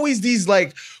were always these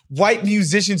white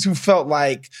musicians who felt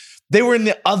like they were in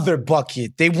the other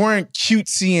bucket. They weren't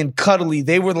cutesy and cuddly.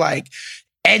 They were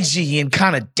edgy and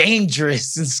kind of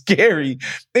dangerous and scary.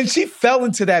 And she fell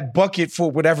into that bucket for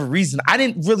whatever reason. I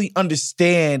didn't really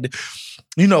understand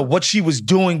what she was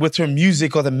doing with her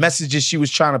music or the messages she was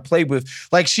trying to play with.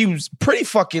 She was pretty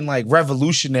fucking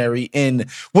revolutionary in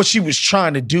what she was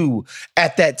trying to do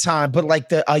at that time. But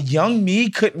a young me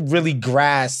couldn't really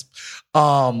grasp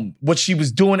what she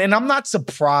was doing. And I'm not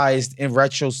surprised in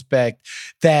retrospect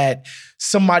that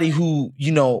somebody who,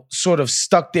 sort of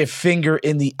stuck their finger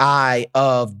in the eye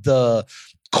of the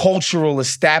cultural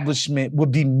establishment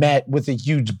would be met with a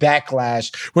huge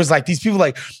backlash. Whereas these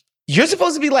people you're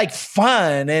supposed to be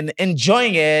fun and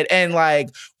enjoying it. And why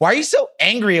are you so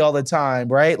angry all the time?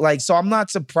 Right? So I'm not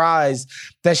surprised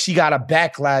that she got a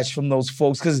backlash from those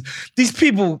folks. Because these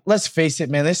people, let's face it,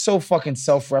 man, they're so fucking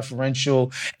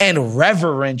self-referential and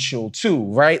reverential too,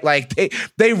 right?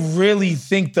 They really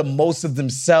think the most of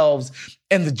themselves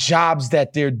and the jobs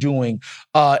that they're doing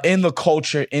in the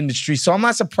culture industry. So I'm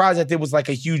not surprised that there was a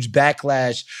huge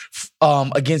backlash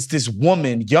against this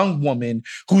young woman,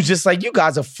 who's just you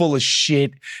guys are full of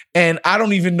shit. And I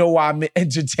don't even know why I'm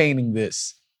entertaining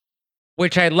this.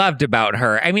 Which I loved about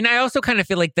her. I also kind of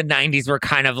feel like the 90s were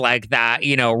kind of that,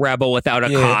 rebel without a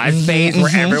cause phase where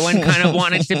everyone kind of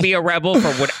wanted to be a rebel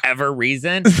for whatever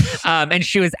reason. And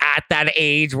she was at that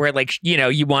age where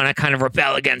you want to kind of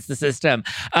rebel against the system.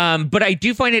 But I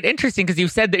do find it interesting because you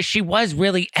said that she was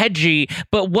really edgy,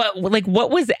 but what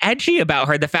was edgy about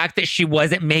her? The fact that she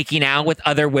wasn't making out with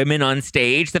other women on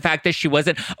stage, the fact that she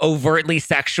wasn't overtly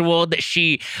sexual, that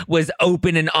she was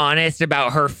open and honest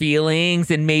about her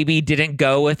feelings and maybe didn't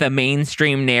go with a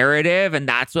mainstream narrative, and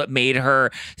that's what made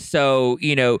her so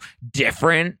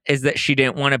different, is that she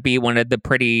didn't want to be one of the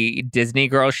pretty Disney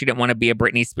girls. She didn't want to be a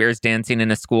Britney Spears dancing in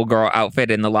a schoolgirl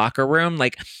outfit in the locker room.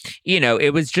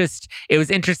 It was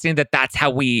interesting that that's how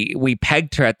we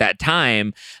pegged her at that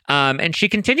time, and she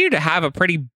continued to have a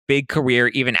pretty big career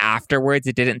even afterwards.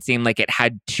 It didn't seem like it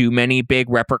had too many big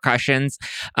repercussions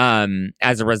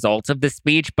as a result of the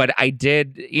speech, but I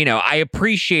did, I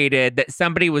appreciated that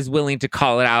somebody was willing to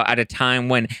call it out at a time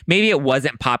when maybe it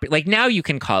wasn't popular. Now you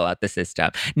can call out the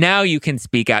system. Now you can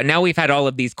speak out. Now we've had all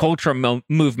of these cultural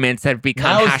movements that have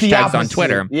become hashtags on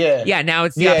Twitter. Yeah. Now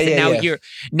it's the opposite.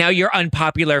 Now you're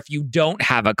unpopular if you don't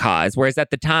have a cause. Whereas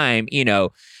at the time,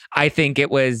 I think it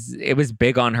was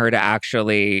big on her to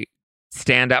actually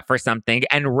stand up for something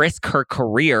and risk her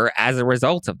career as a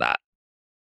result of that.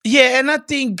 Yeah, and I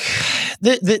think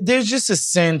there's just a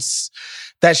sense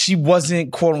that she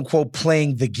wasn't, quote unquote,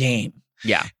 playing the game.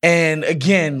 Yeah. And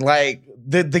again, like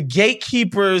the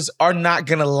gatekeepers are not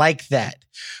going to like that,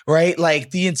 right?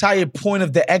 Like the entire point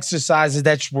of the exercise is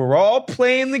that we're all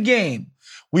playing the game.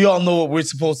 We all know what we're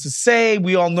supposed to say.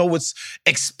 We all know what's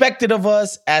expected of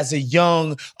us as a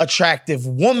young, attractive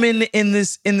woman in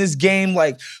this game.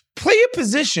 Like, play your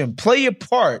position, play your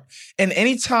part. And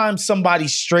anytime somebody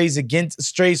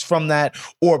strays from that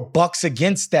or bucks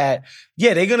against that,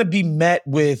 yeah, they're going to be met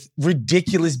with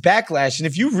ridiculous backlash. And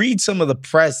if you read some of the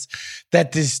press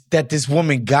that this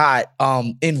woman got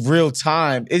in real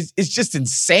time, it's just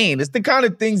insane. It's the kind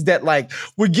of things that like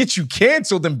would get you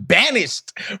canceled and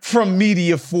banished from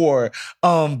media for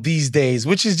these days,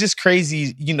 which is just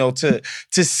crazy, you know, to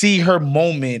see her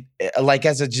moment like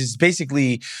as just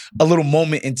basically a little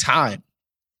moment in time.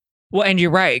 Well, and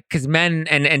you're right, because men,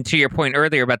 and to your point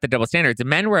earlier about the double standards,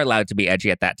 men were allowed to be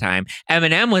edgy at that time.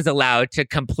 Eminem was allowed to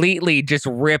completely just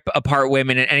rip apart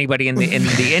women and anybody in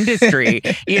the industry,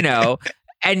 you know.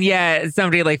 And yet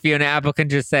somebody like Fiona Apple can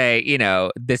just say, you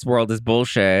know, this world is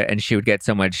bullshit, and she would get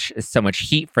so much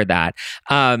heat for that.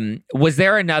 Was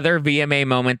there another VMA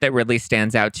moment that really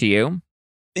stands out to you?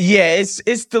 Yeah,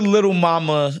 it's the Little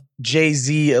Mama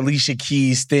Jay-Z Alicia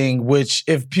Keys thing, which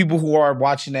if people who are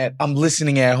watching that, I'm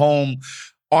listening at home,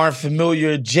 aren't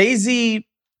familiar, Jay-Z,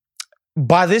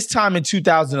 by this time in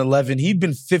 2011, he'd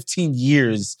been 15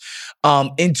 years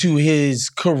into his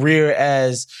career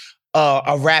as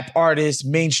a rap artist,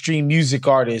 mainstream music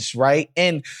artist, right?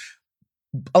 And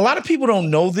a lot of people don't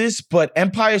know this, but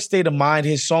Empire State of Mind,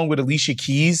 his song with Alicia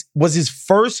Keys, was his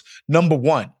first number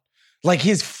one. Like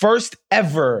his first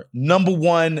ever number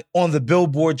one on the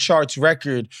Billboard charts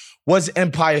record was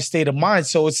Empire State of Mind.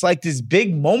 So it's like this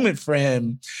big moment for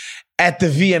him at the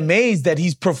VMAs that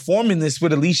he's performing this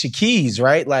with Alicia Keys,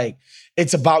 right? Like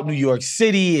it's about New York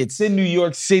City. It's in New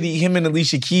York City. Him and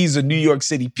Alicia Keys are New York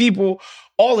City people,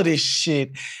 all of this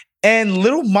shit. And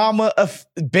Little Mama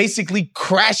basically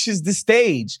crashes the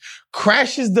stage,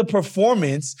 crashes the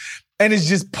performance, and is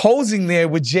just posing there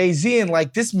with Jay-Z. And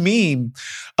like this meme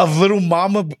of Little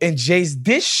Mama and Jay-Z,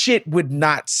 this shit would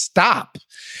not stop.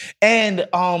 And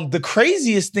the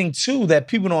craziest thing too that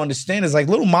people don't understand is like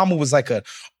Little Mama was like an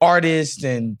artist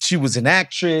and she was an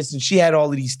actress and she had all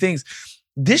of these things.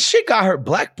 This shit got her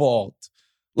blackballed.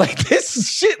 Like this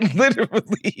shit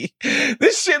literally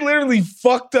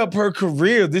fucked up her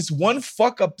career. This one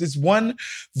fuck up, this one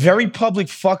very public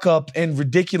fuck up and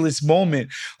ridiculous moment.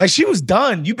 Like she was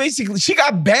done. She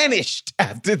got banished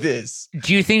after this.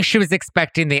 Do you think she was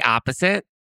expecting the opposite?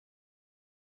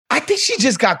 I think she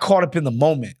just got caught up in the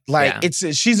moment. Like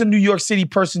she's a New York City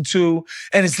person too.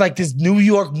 And it's like this New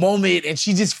York moment and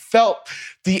she just felt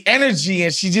the energy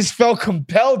and she just felt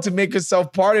compelled to make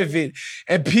herself part of it.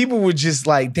 And people were just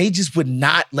like, they just would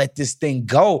not let this thing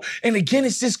go. And again,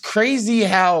 it's just crazy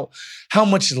how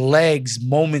much legs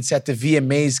moments at the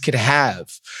VMAs could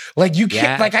have. Like you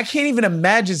can't, like I can't even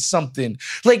imagine something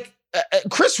like,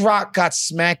 Chris Rock got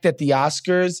smacked at the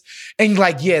Oscars and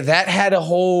like, yeah, that had a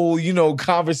whole, you know,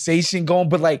 conversation going,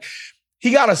 but like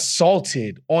he got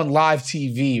assaulted on live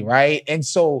TV, right? And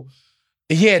so,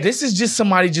 yeah, this is just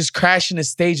somebody just crashing the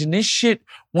stage and this shit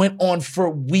went on for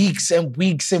weeks and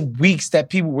weeks and weeks that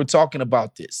people were talking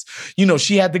about this. You know,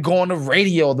 she had to go on the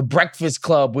radio, The Breakfast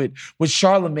Club with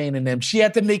Charlamagne and them. She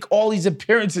had to make all these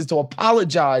appearances to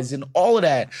apologize and all of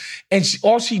that. And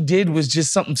all she did was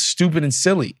just something stupid and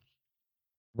silly.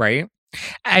 Right?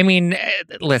 I mean,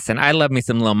 listen, I love me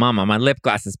some Lil Mama. My lip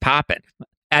gloss is popping.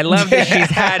 I love that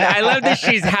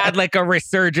she's had like a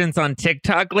resurgence on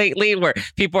TikTok lately where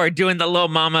people are doing the Lil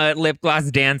Mama lip gloss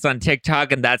dance on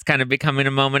TikTok and that's kind of becoming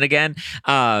a moment again.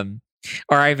 Or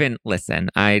Ivan, listen,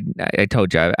 I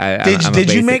told you.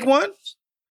 Did you make one?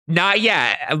 Not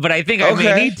yet, but I think I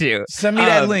may need to. Send me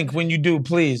that link when you do,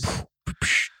 please.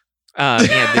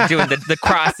 They're doing the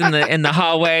cross in the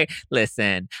hallway.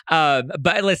 Listen,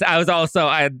 but listen,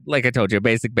 like I told you, a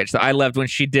basic bitch. So I loved when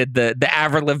she did the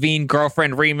Avril Lavigne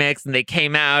Girlfriend remix, and they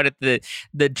came out at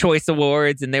the Choice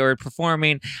Awards, and they were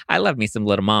performing. I love me some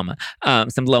Little Mama,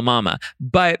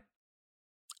 But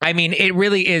I mean, it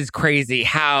really is crazy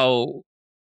how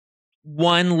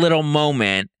one little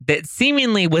moment that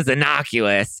seemingly was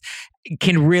innocuous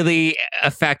can really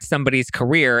affect somebody's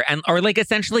career or like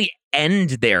essentially end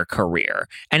their career,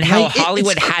 and how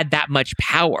Hollywood had that much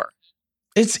power.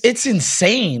 It's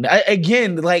insane.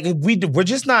 Again, like we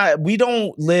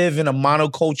don't live in a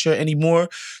monoculture anymore.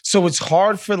 So it's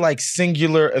hard for like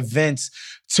singular events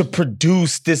to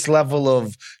produce this level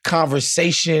of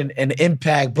conversation and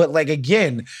impact. But like,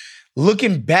 again,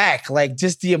 looking back, like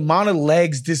just the amount of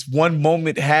legs this one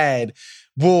moment had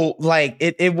will like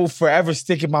it will forever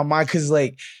stick in my mind because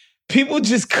like people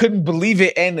just couldn't believe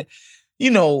it. And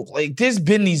like there's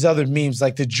been these other memes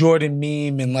like the Jordan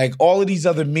meme and like all of these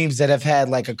other memes that have had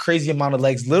like a crazy amount of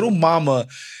legs. Little Mama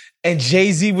and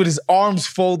Jay-Z with his arms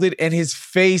folded and his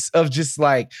face of just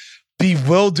like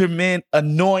bewilderment,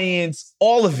 annoyance,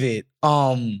 all of it.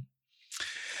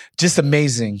 Just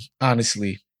amazing,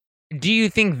 honestly. Do you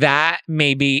think that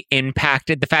maybe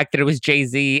impacted the fact that it was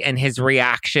Jay-Z and his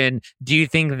reaction? Do you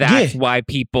think that's why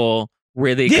people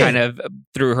really kind of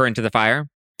threw her into the fire?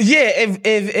 Yeah,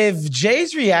 if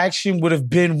Jay's reaction would have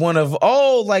been one of,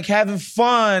 like having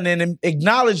fun and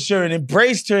acknowledged her and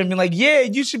embraced her and been like, yeah,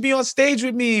 you should be on stage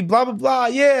with me, blah, blah, blah.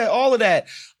 Yeah, all of that.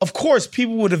 Of course,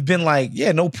 people would have been like,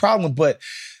 yeah, no problem. But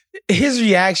his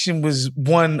reaction was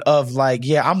one of like,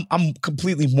 yeah, I'm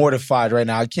completely mortified right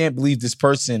now. I can't believe this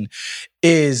person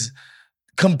is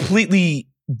completely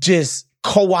just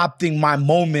co-opting my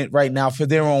moment right now for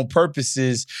their own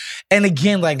purposes. And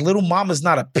again, like Little Mama's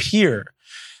not a peer.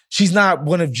 She's not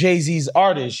one of Jay-Z's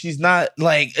artists. She's not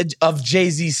like of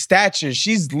Jay-Z's stature.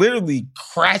 She's literally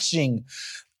crashing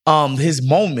his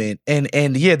moment.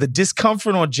 And yeah, the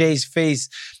discomfort on Jay's face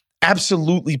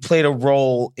absolutely played a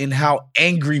role in how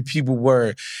angry people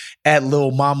were at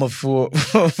Lil Mama for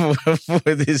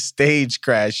this stage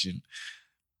crashing.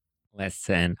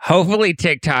 Listen, hopefully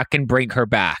TikTok can bring her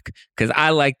back because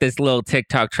I like this little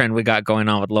TikTok trend we got going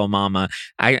on with Lil Mama.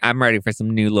 I'm ready for some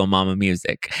new Lil Mama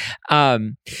music.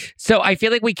 So I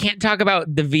feel like we can't talk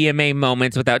about the VMA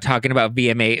moments without talking about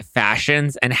VMA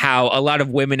fashions and how a lot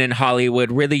of women in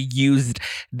Hollywood really used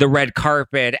the red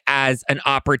carpet as an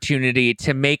opportunity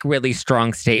to make really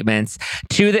strong statements.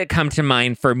 Two that come to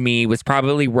mind for me was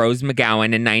probably Rose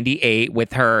McGowan in 98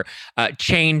 with her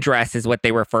chain dress is what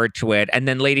they referred to it. And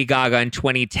then Lady Gaga in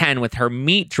 2010 with her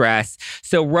meat dress.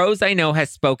 So Rose, I know, has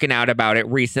spoken out about it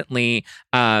recently,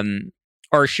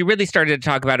 or she really started to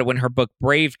talk about it when her book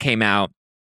Brave came out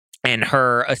and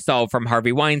her assault from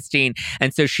Harvey Weinstein.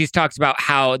 And so she's talked about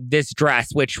how this dress,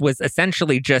 which was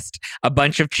essentially just a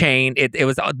bunch of chain, it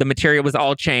was the material was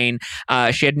all chain.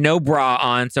 She had no bra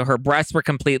on, so her breasts were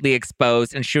completely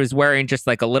exposed, and she was wearing just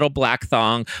like a little black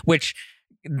thong, which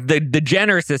the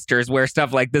Jenner sisters wear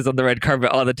stuff like this on the red carpet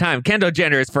all the time. Kendall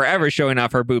Jenner is forever showing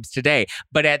off her boobs today.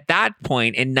 But at that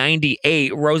point in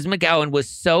 98, Rose McGowan was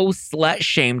so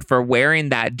slut-shamed for wearing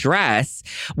that dress,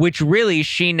 which really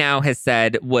she now has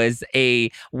said was a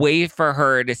way for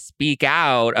her to speak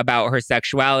out about her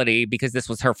sexuality because this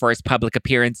was her first public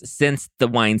appearance since the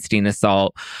Weinstein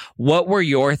assault. What were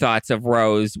your thoughts of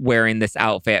Rose wearing this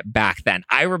outfit back then?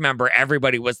 I remember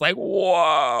everybody was like,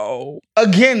 whoa.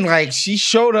 Again, like she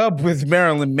showed up with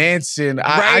Marilyn Manson.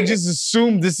 I just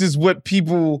assumed this is what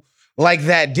people like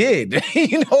that did.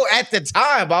 At the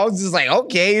time, I was just like,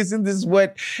 okay, isn't this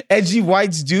what edgy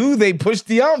whites do? They push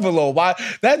the envelope.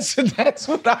 That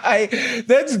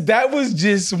was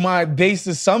just my base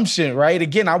assumption, right?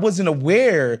 Again, I wasn't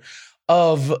aware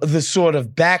of the sort of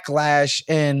backlash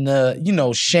and,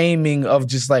 shaming of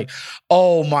just like,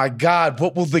 oh my God,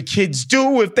 what will the kids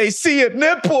do if they see a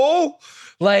nipple?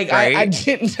 Like right.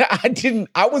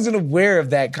 I wasn't aware of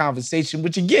that conversation,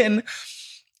 which again,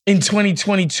 in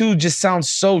 2022 just sounds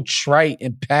so trite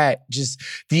and pat. Just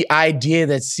the idea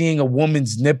that seeing a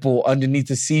woman's nipple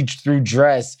underneath a see-through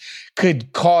dress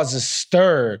could cause a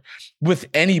stir with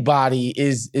anybody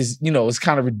is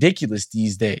kind of ridiculous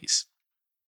these days.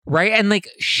 Right. And like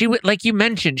you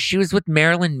mentioned, she was with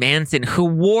Marilyn Manson, who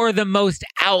wore the most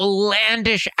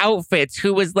outlandish outfits,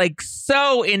 who was like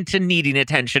so into needing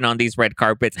attention on these red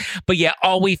carpets. But yet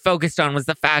all we focused on was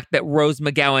the fact that Rose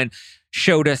McGowan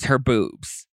showed us her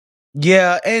boobs.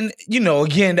 Yeah, and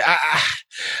again,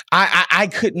 I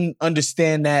couldn't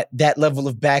understand that level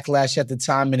of backlash at the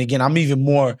time, and again, I'm even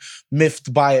more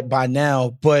miffed by it by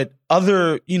now. But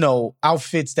other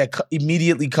outfits that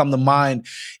immediately come to mind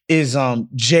is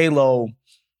J-Lo.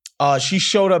 She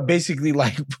showed up basically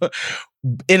like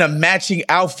in a matching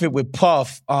outfit with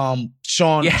Puff,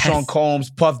 Sean Combs,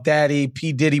 Puff Daddy,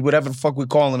 P. Diddy, whatever the fuck we're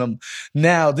calling him.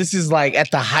 Now, this is like at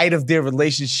the height of their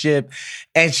relationship,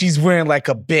 and she's wearing like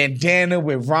a bandana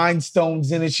with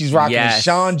rhinestones in it. She's rocking a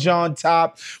Sean John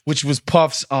top, which was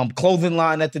Puff's clothing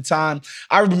line at the time.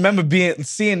 I remember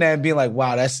seeing that and being like,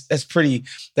 wow, that's pretty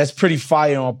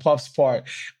fire on Puff's part.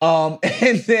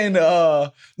 And then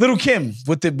Lil' Kim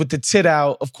with the tit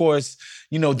out, of course.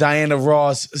 Diana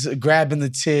Ross grabbing the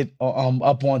tit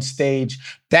up on stage.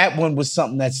 That one was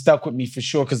something that stuck with me for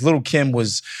sure because Lil' Kim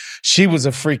was a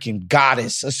freaking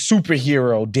goddess, a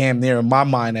superhero damn near in my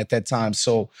mind at that time.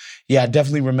 So, yeah, I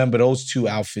definitely remember those two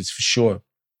outfits for sure.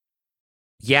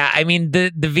 Yeah, I mean,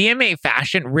 the VMA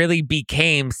fashion really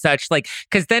became such like,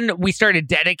 because then we started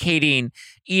dedicating,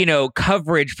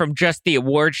 coverage from just the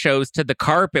award shows to the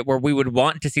carpet where we would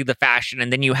want to see the fashion.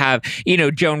 And then you have,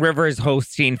 Joan Rivers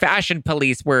hosting Fashion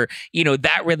Police where,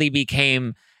 that really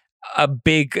became a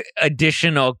big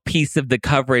additional piece of the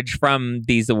coverage from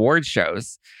these award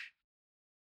shows.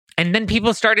 And then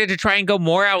people started to try and go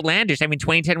more outlandish. I mean,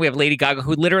 2010, we have Lady Gaga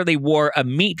who literally wore a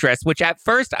meat dress, which at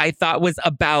first I thought was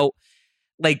about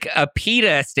like a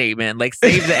PETA statement, like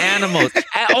save the animals,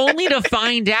 only to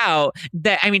find out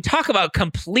that, I mean, talk about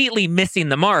completely missing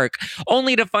the mark,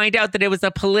 only to find out that it was a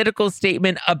political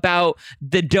statement about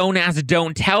the don't ask,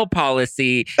 don't tell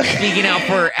policy, speaking out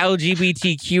for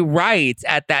LGBTQ rights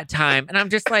at that time. And I'm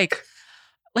just like,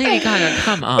 Lady Gaga,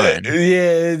 come on.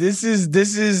 Yeah, this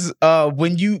is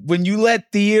when you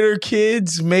let theater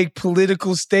kids make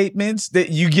political statements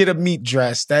that you get a meat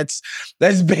dress. That's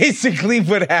basically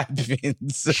what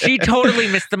happens. She totally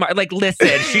missed the mark. Like, listen,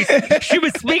 she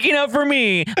was speaking up for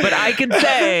me, but I can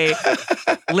say,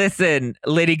 listen,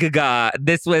 Lady Gaga,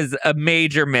 this was a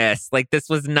major miss. Like, this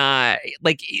was not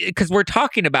like, because we're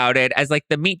talking about it as like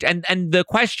the meat, and the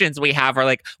questions we have are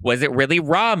like, was it really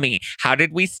raw meat? How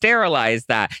did we sterilize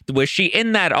that? Was she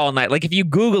in that all night? Like, if you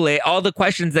Google it, all the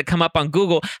questions that come up on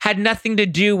Google had nothing to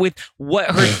do with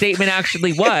what her statement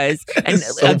actually was. And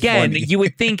so again, funny. you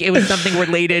would think it was something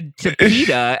related to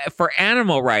PETA for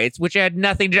animal rights, which had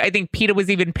nothing to. I think PETA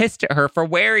was even pissed at her for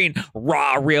wearing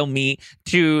raw, real meat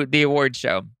to the award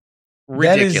show.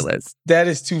 Ridiculous. That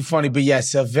is too funny. But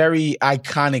yes, a very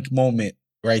iconic moment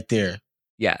right there.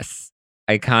 Yes.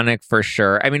 Iconic for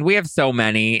sure. I mean, we have so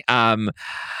many.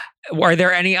 Are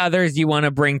there any others you want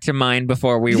to bring to mind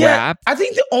before we wrap? I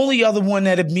think the only other one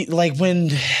that like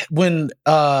when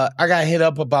I got hit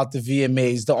up about the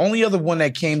VMAs, the only other one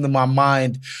that came to my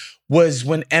mind was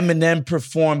when Eminem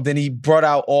performed and he brought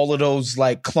out all of those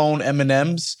like clone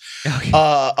M&Ms.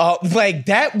 Like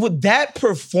that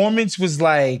performance was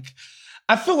like,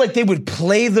 I feel like they would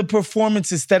play the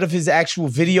performance instead of his actual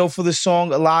video for the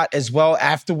song a lot as well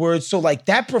afterwards. So like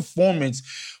that performance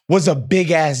was a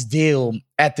big ass deal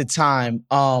at the time.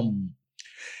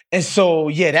 And so,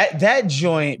 yeah, that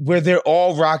joint where they're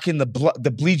all rocking the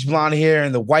bleach blonde hair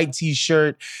and the white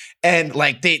t-shirt, and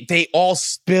like they all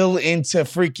spill into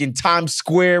freaking Times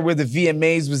Square where the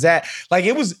VMAs was at. Like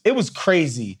it was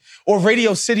crazy. Or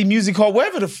Radio City Music Hall,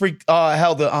 wherever the freak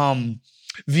hell the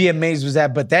VMAs was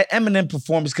at. But that Eminem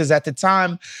performance, because at the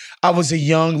time I was a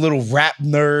young little rap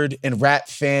nerd and rap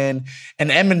fan, and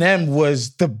Eminem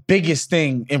was the biggest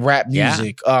thing in rap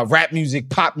music,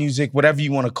 pop music, whatever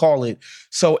you want to call it.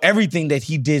 So everything that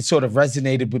he did sort of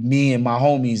resonated with me and my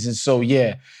homies. And so,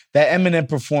 yeah, that Eminem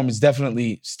performance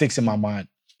definitely sticks in my mind.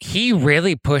 He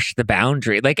really pushed the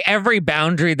boundary. Like every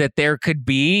boundary that there could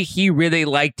be, he really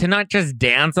liked to not just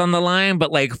dance on the line,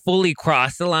 but like fully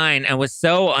cross the line, and was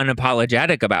so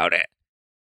unapologetic about it.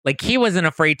 Like he wasn't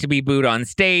afraid to be booed on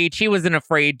stage. He wasn't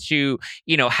afraid to,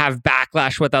 have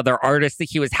backlash with other artists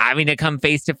that he was having to come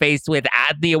face to face with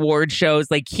at the award shows.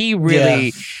 Like he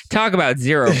really, talk about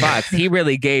zero fucks. He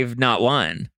really gave not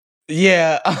one.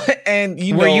 Yeah. And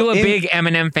were you a big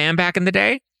Eminem fan back in the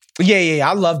day? Yeah,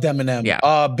 I loved Eminem.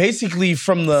 Yeah. Basically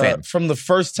from the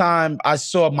first time I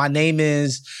saw My Name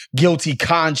Is, Guilty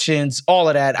Conscience, all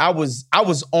of that, I was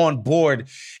on board.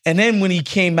 And then when he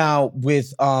came out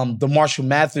with the Marshall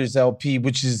Mathers LP,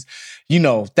 which is,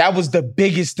 that was the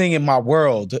biggest thing in my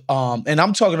world. And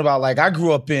I'm talking about, like, I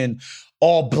grew up in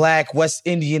all black West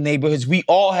Indian neighborhoods. We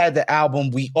all had the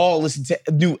album. We all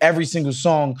knew every single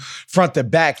song front to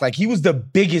back. Like, he was the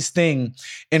biggest thing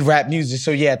in rap music.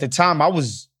 So yeah, at the time I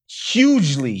was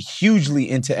hugely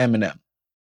into Eminem.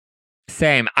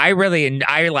 Same. I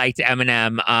liked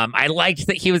Eminem. I liked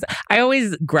that I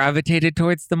always gravitated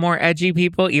towards the more edgy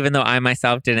people, even though I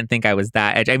myself didn't think I was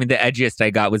that edgy. I mean, the edgiest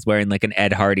I got was wearing like an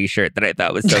Ed Hardy shirt that I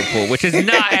thought was so cool, which is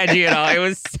not edgy at all. It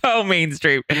was so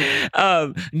mainstream.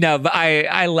 No, but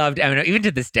I loved Eminem. Even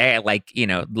to this day, I like,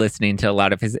 listening to a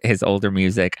lot of his older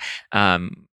music. I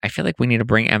feel like we need to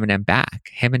bring Eminem back,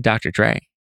 him and Dr. Dre.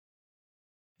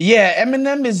 Yeah,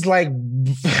 Eminem is like,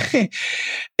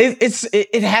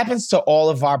 it happens to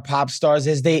all of our pop stars.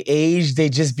 As they age, they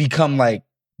just become like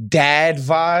dad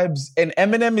vibes. And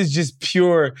Eminem is just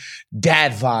pure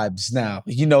dad vibes now.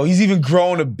 He's even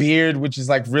grown a beard, which is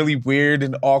like really weird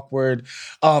and awkward.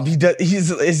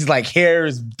 His like hair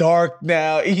is dark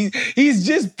now. He's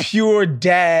just pure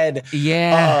dad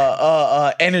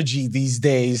energy these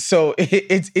days. So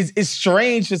it's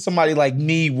strange for somebody like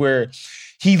me where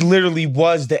he literally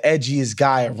was the edgiest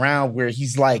guy around, where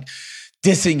he's like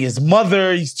dissing his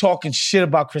mother. He's talking shit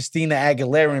about Christina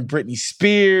Aguilera and Britney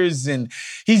Spears. And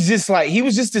he's just like, he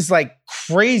was just this like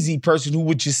crazy person who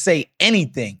would just say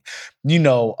anything, you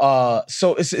know?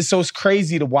 So it's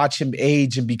crazy to watch him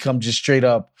age and become just straight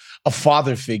up a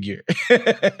father figure.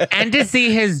 And to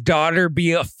see his daughter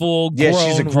be a full grown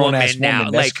she's a grown-ass woman now.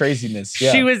 woman. That's like craziness.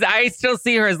 Yeah. I still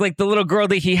see her as like the little girl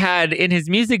that he had in his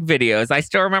music videos. I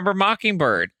still remember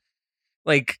Mockingbird.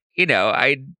 Like, you know,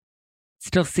 I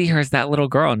still see her as that little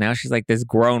girl. Now she's like this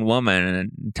grown woman,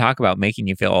 and talk about making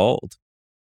you feel old.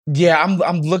 Yeah,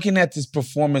 I'm looking at this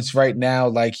performance right now.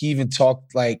 Like, he even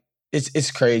talked, like, it's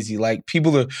crazy. Like,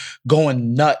 people are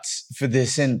going nuts for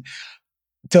this. And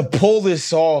to pull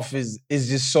this off is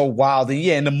just so wild. And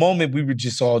yeah, in the moment, we were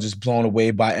just all just blown away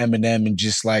by Eminem and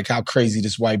just like how crazy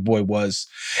this white boy was.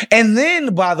 And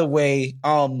then, by the way,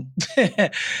 another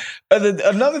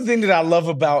thing that I love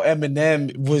about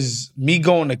Eminem was me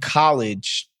going to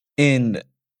college in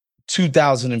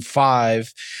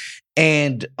 2005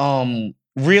 and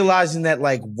realizing that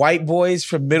like white boys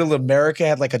from middle America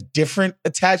had like a different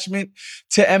attachment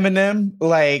to Eminem.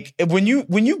 Like when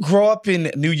you grow up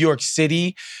in New York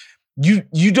City,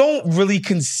 you don't really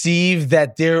conceive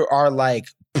that there are like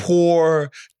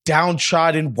poor,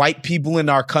 downtrodden white people in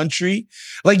our country.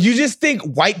 Like you just think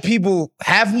white people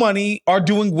have money, are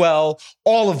doing well,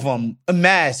 all of them, en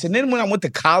masse. And then when I went to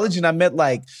college and I met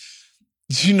like,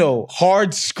 you know,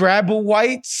 hard Scrabble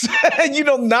whites, you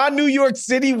know, non-New York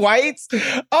City whites.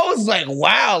 I was like,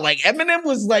 wow, like Eminem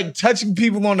was like touching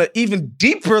people on an even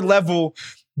deeper level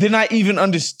than I even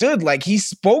understood. Like he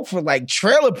spoke for like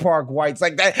trailer park whites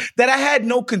like that I had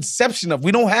no conception of.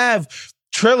 We don't have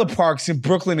trailer parks in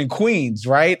Brooklyn and Queens,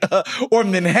 right? Or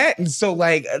Manhattan. So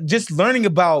like just learning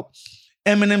about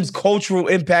Eminem's cultural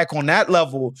impact on that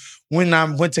level when I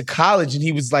went to college and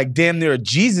he was like damn near a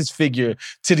Jesus figure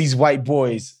to these white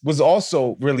boys was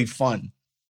also really fun.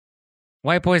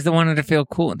 White boys that wanted to feel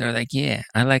cool. They're like, yeah,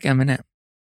 I like Eminem.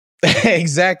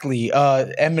 Exactly.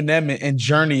 Eminem and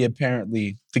Journey,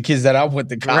 apparently, the kids that I went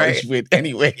to college with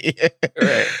anyway.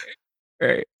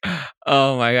 Right.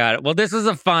 Oh my God. Well, this was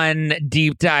a fun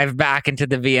deep dive back into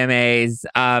the VMAs.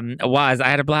 I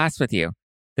had a blast with you.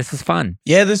 This was fun.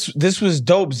 Yeah, this was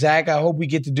dope, Zach. I hope we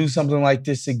get to do something like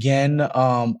this again.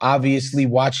 Obviously,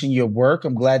 watching your work.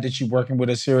 I'm glad that you're working with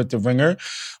us here at The Ringer.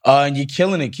 And you're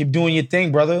killing it. Keep doing your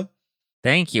thing, brother.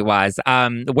 Thank you, Waz.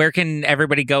 Where can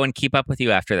everybody go and keep up with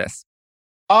you after this?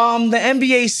 The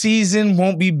NBA season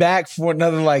won't be back for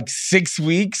another like 6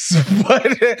 weeks,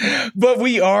 but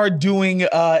we are doing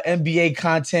NBA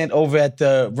content over at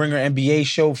the Ringer NBA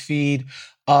show feed.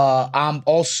 I'm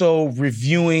also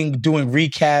doing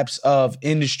recaps of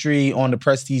industry on the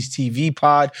Prestige TV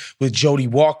pod with Jody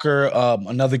Walker,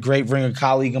 another great Ringer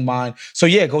colleague of mine. So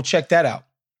yeah, go check that out.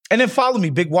 And then follow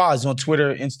me, Big Waz, on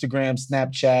Twitter, Instagram,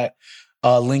 Snapchat,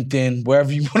 LinkedIn,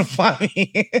 wherever you want to find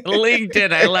me.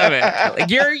 LinkedIn, I love it.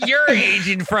 You're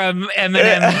aging from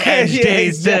Eminem edge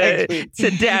days to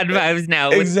dad vibes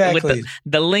now with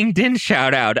the LinkedIn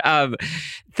shout out.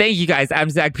 Thank you guys. I'm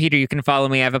Zach Peter. You can follow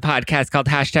me. I have a podcast called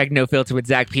 #NoFilter with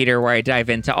Zach Peter, where I dive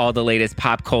into all the latest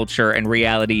pop culture and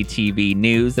reality TV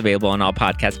news, available on all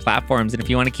podcast platforms. And if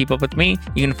you want to keep up with me,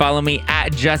 you can follow me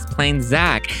at Just Plain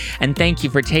Zach. And thank you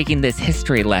for taking this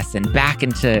history lesson back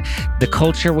into the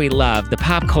culture we love, the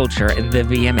pop culture, the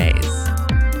VMAs.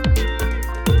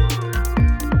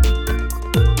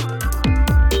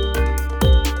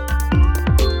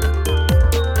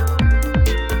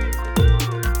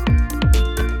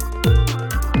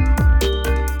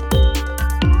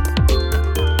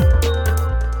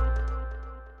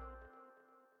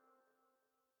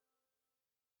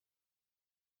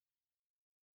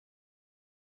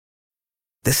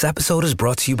 This episode is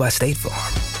brought to you by State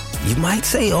Farm. You might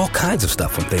say all kinds of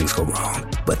stuff when things go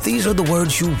wrong, but these are the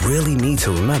words you really need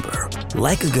to remember.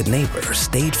 Like a good neighbor,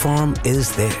 State Farm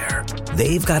is there.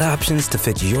 They've got options to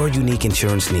fit your unique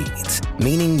insurance needs,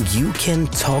 meaning you can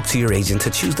talk to your agent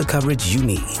to choose the coverage you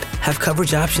need, have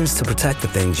coverage options to protect the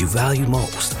things you value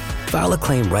most, file a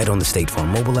claim right on the State Farm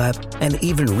mobile app, and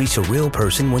even reach a real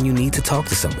person when you need to talk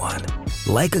to someone.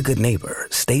 Like a good neighbor,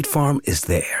 State Farm is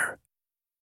there.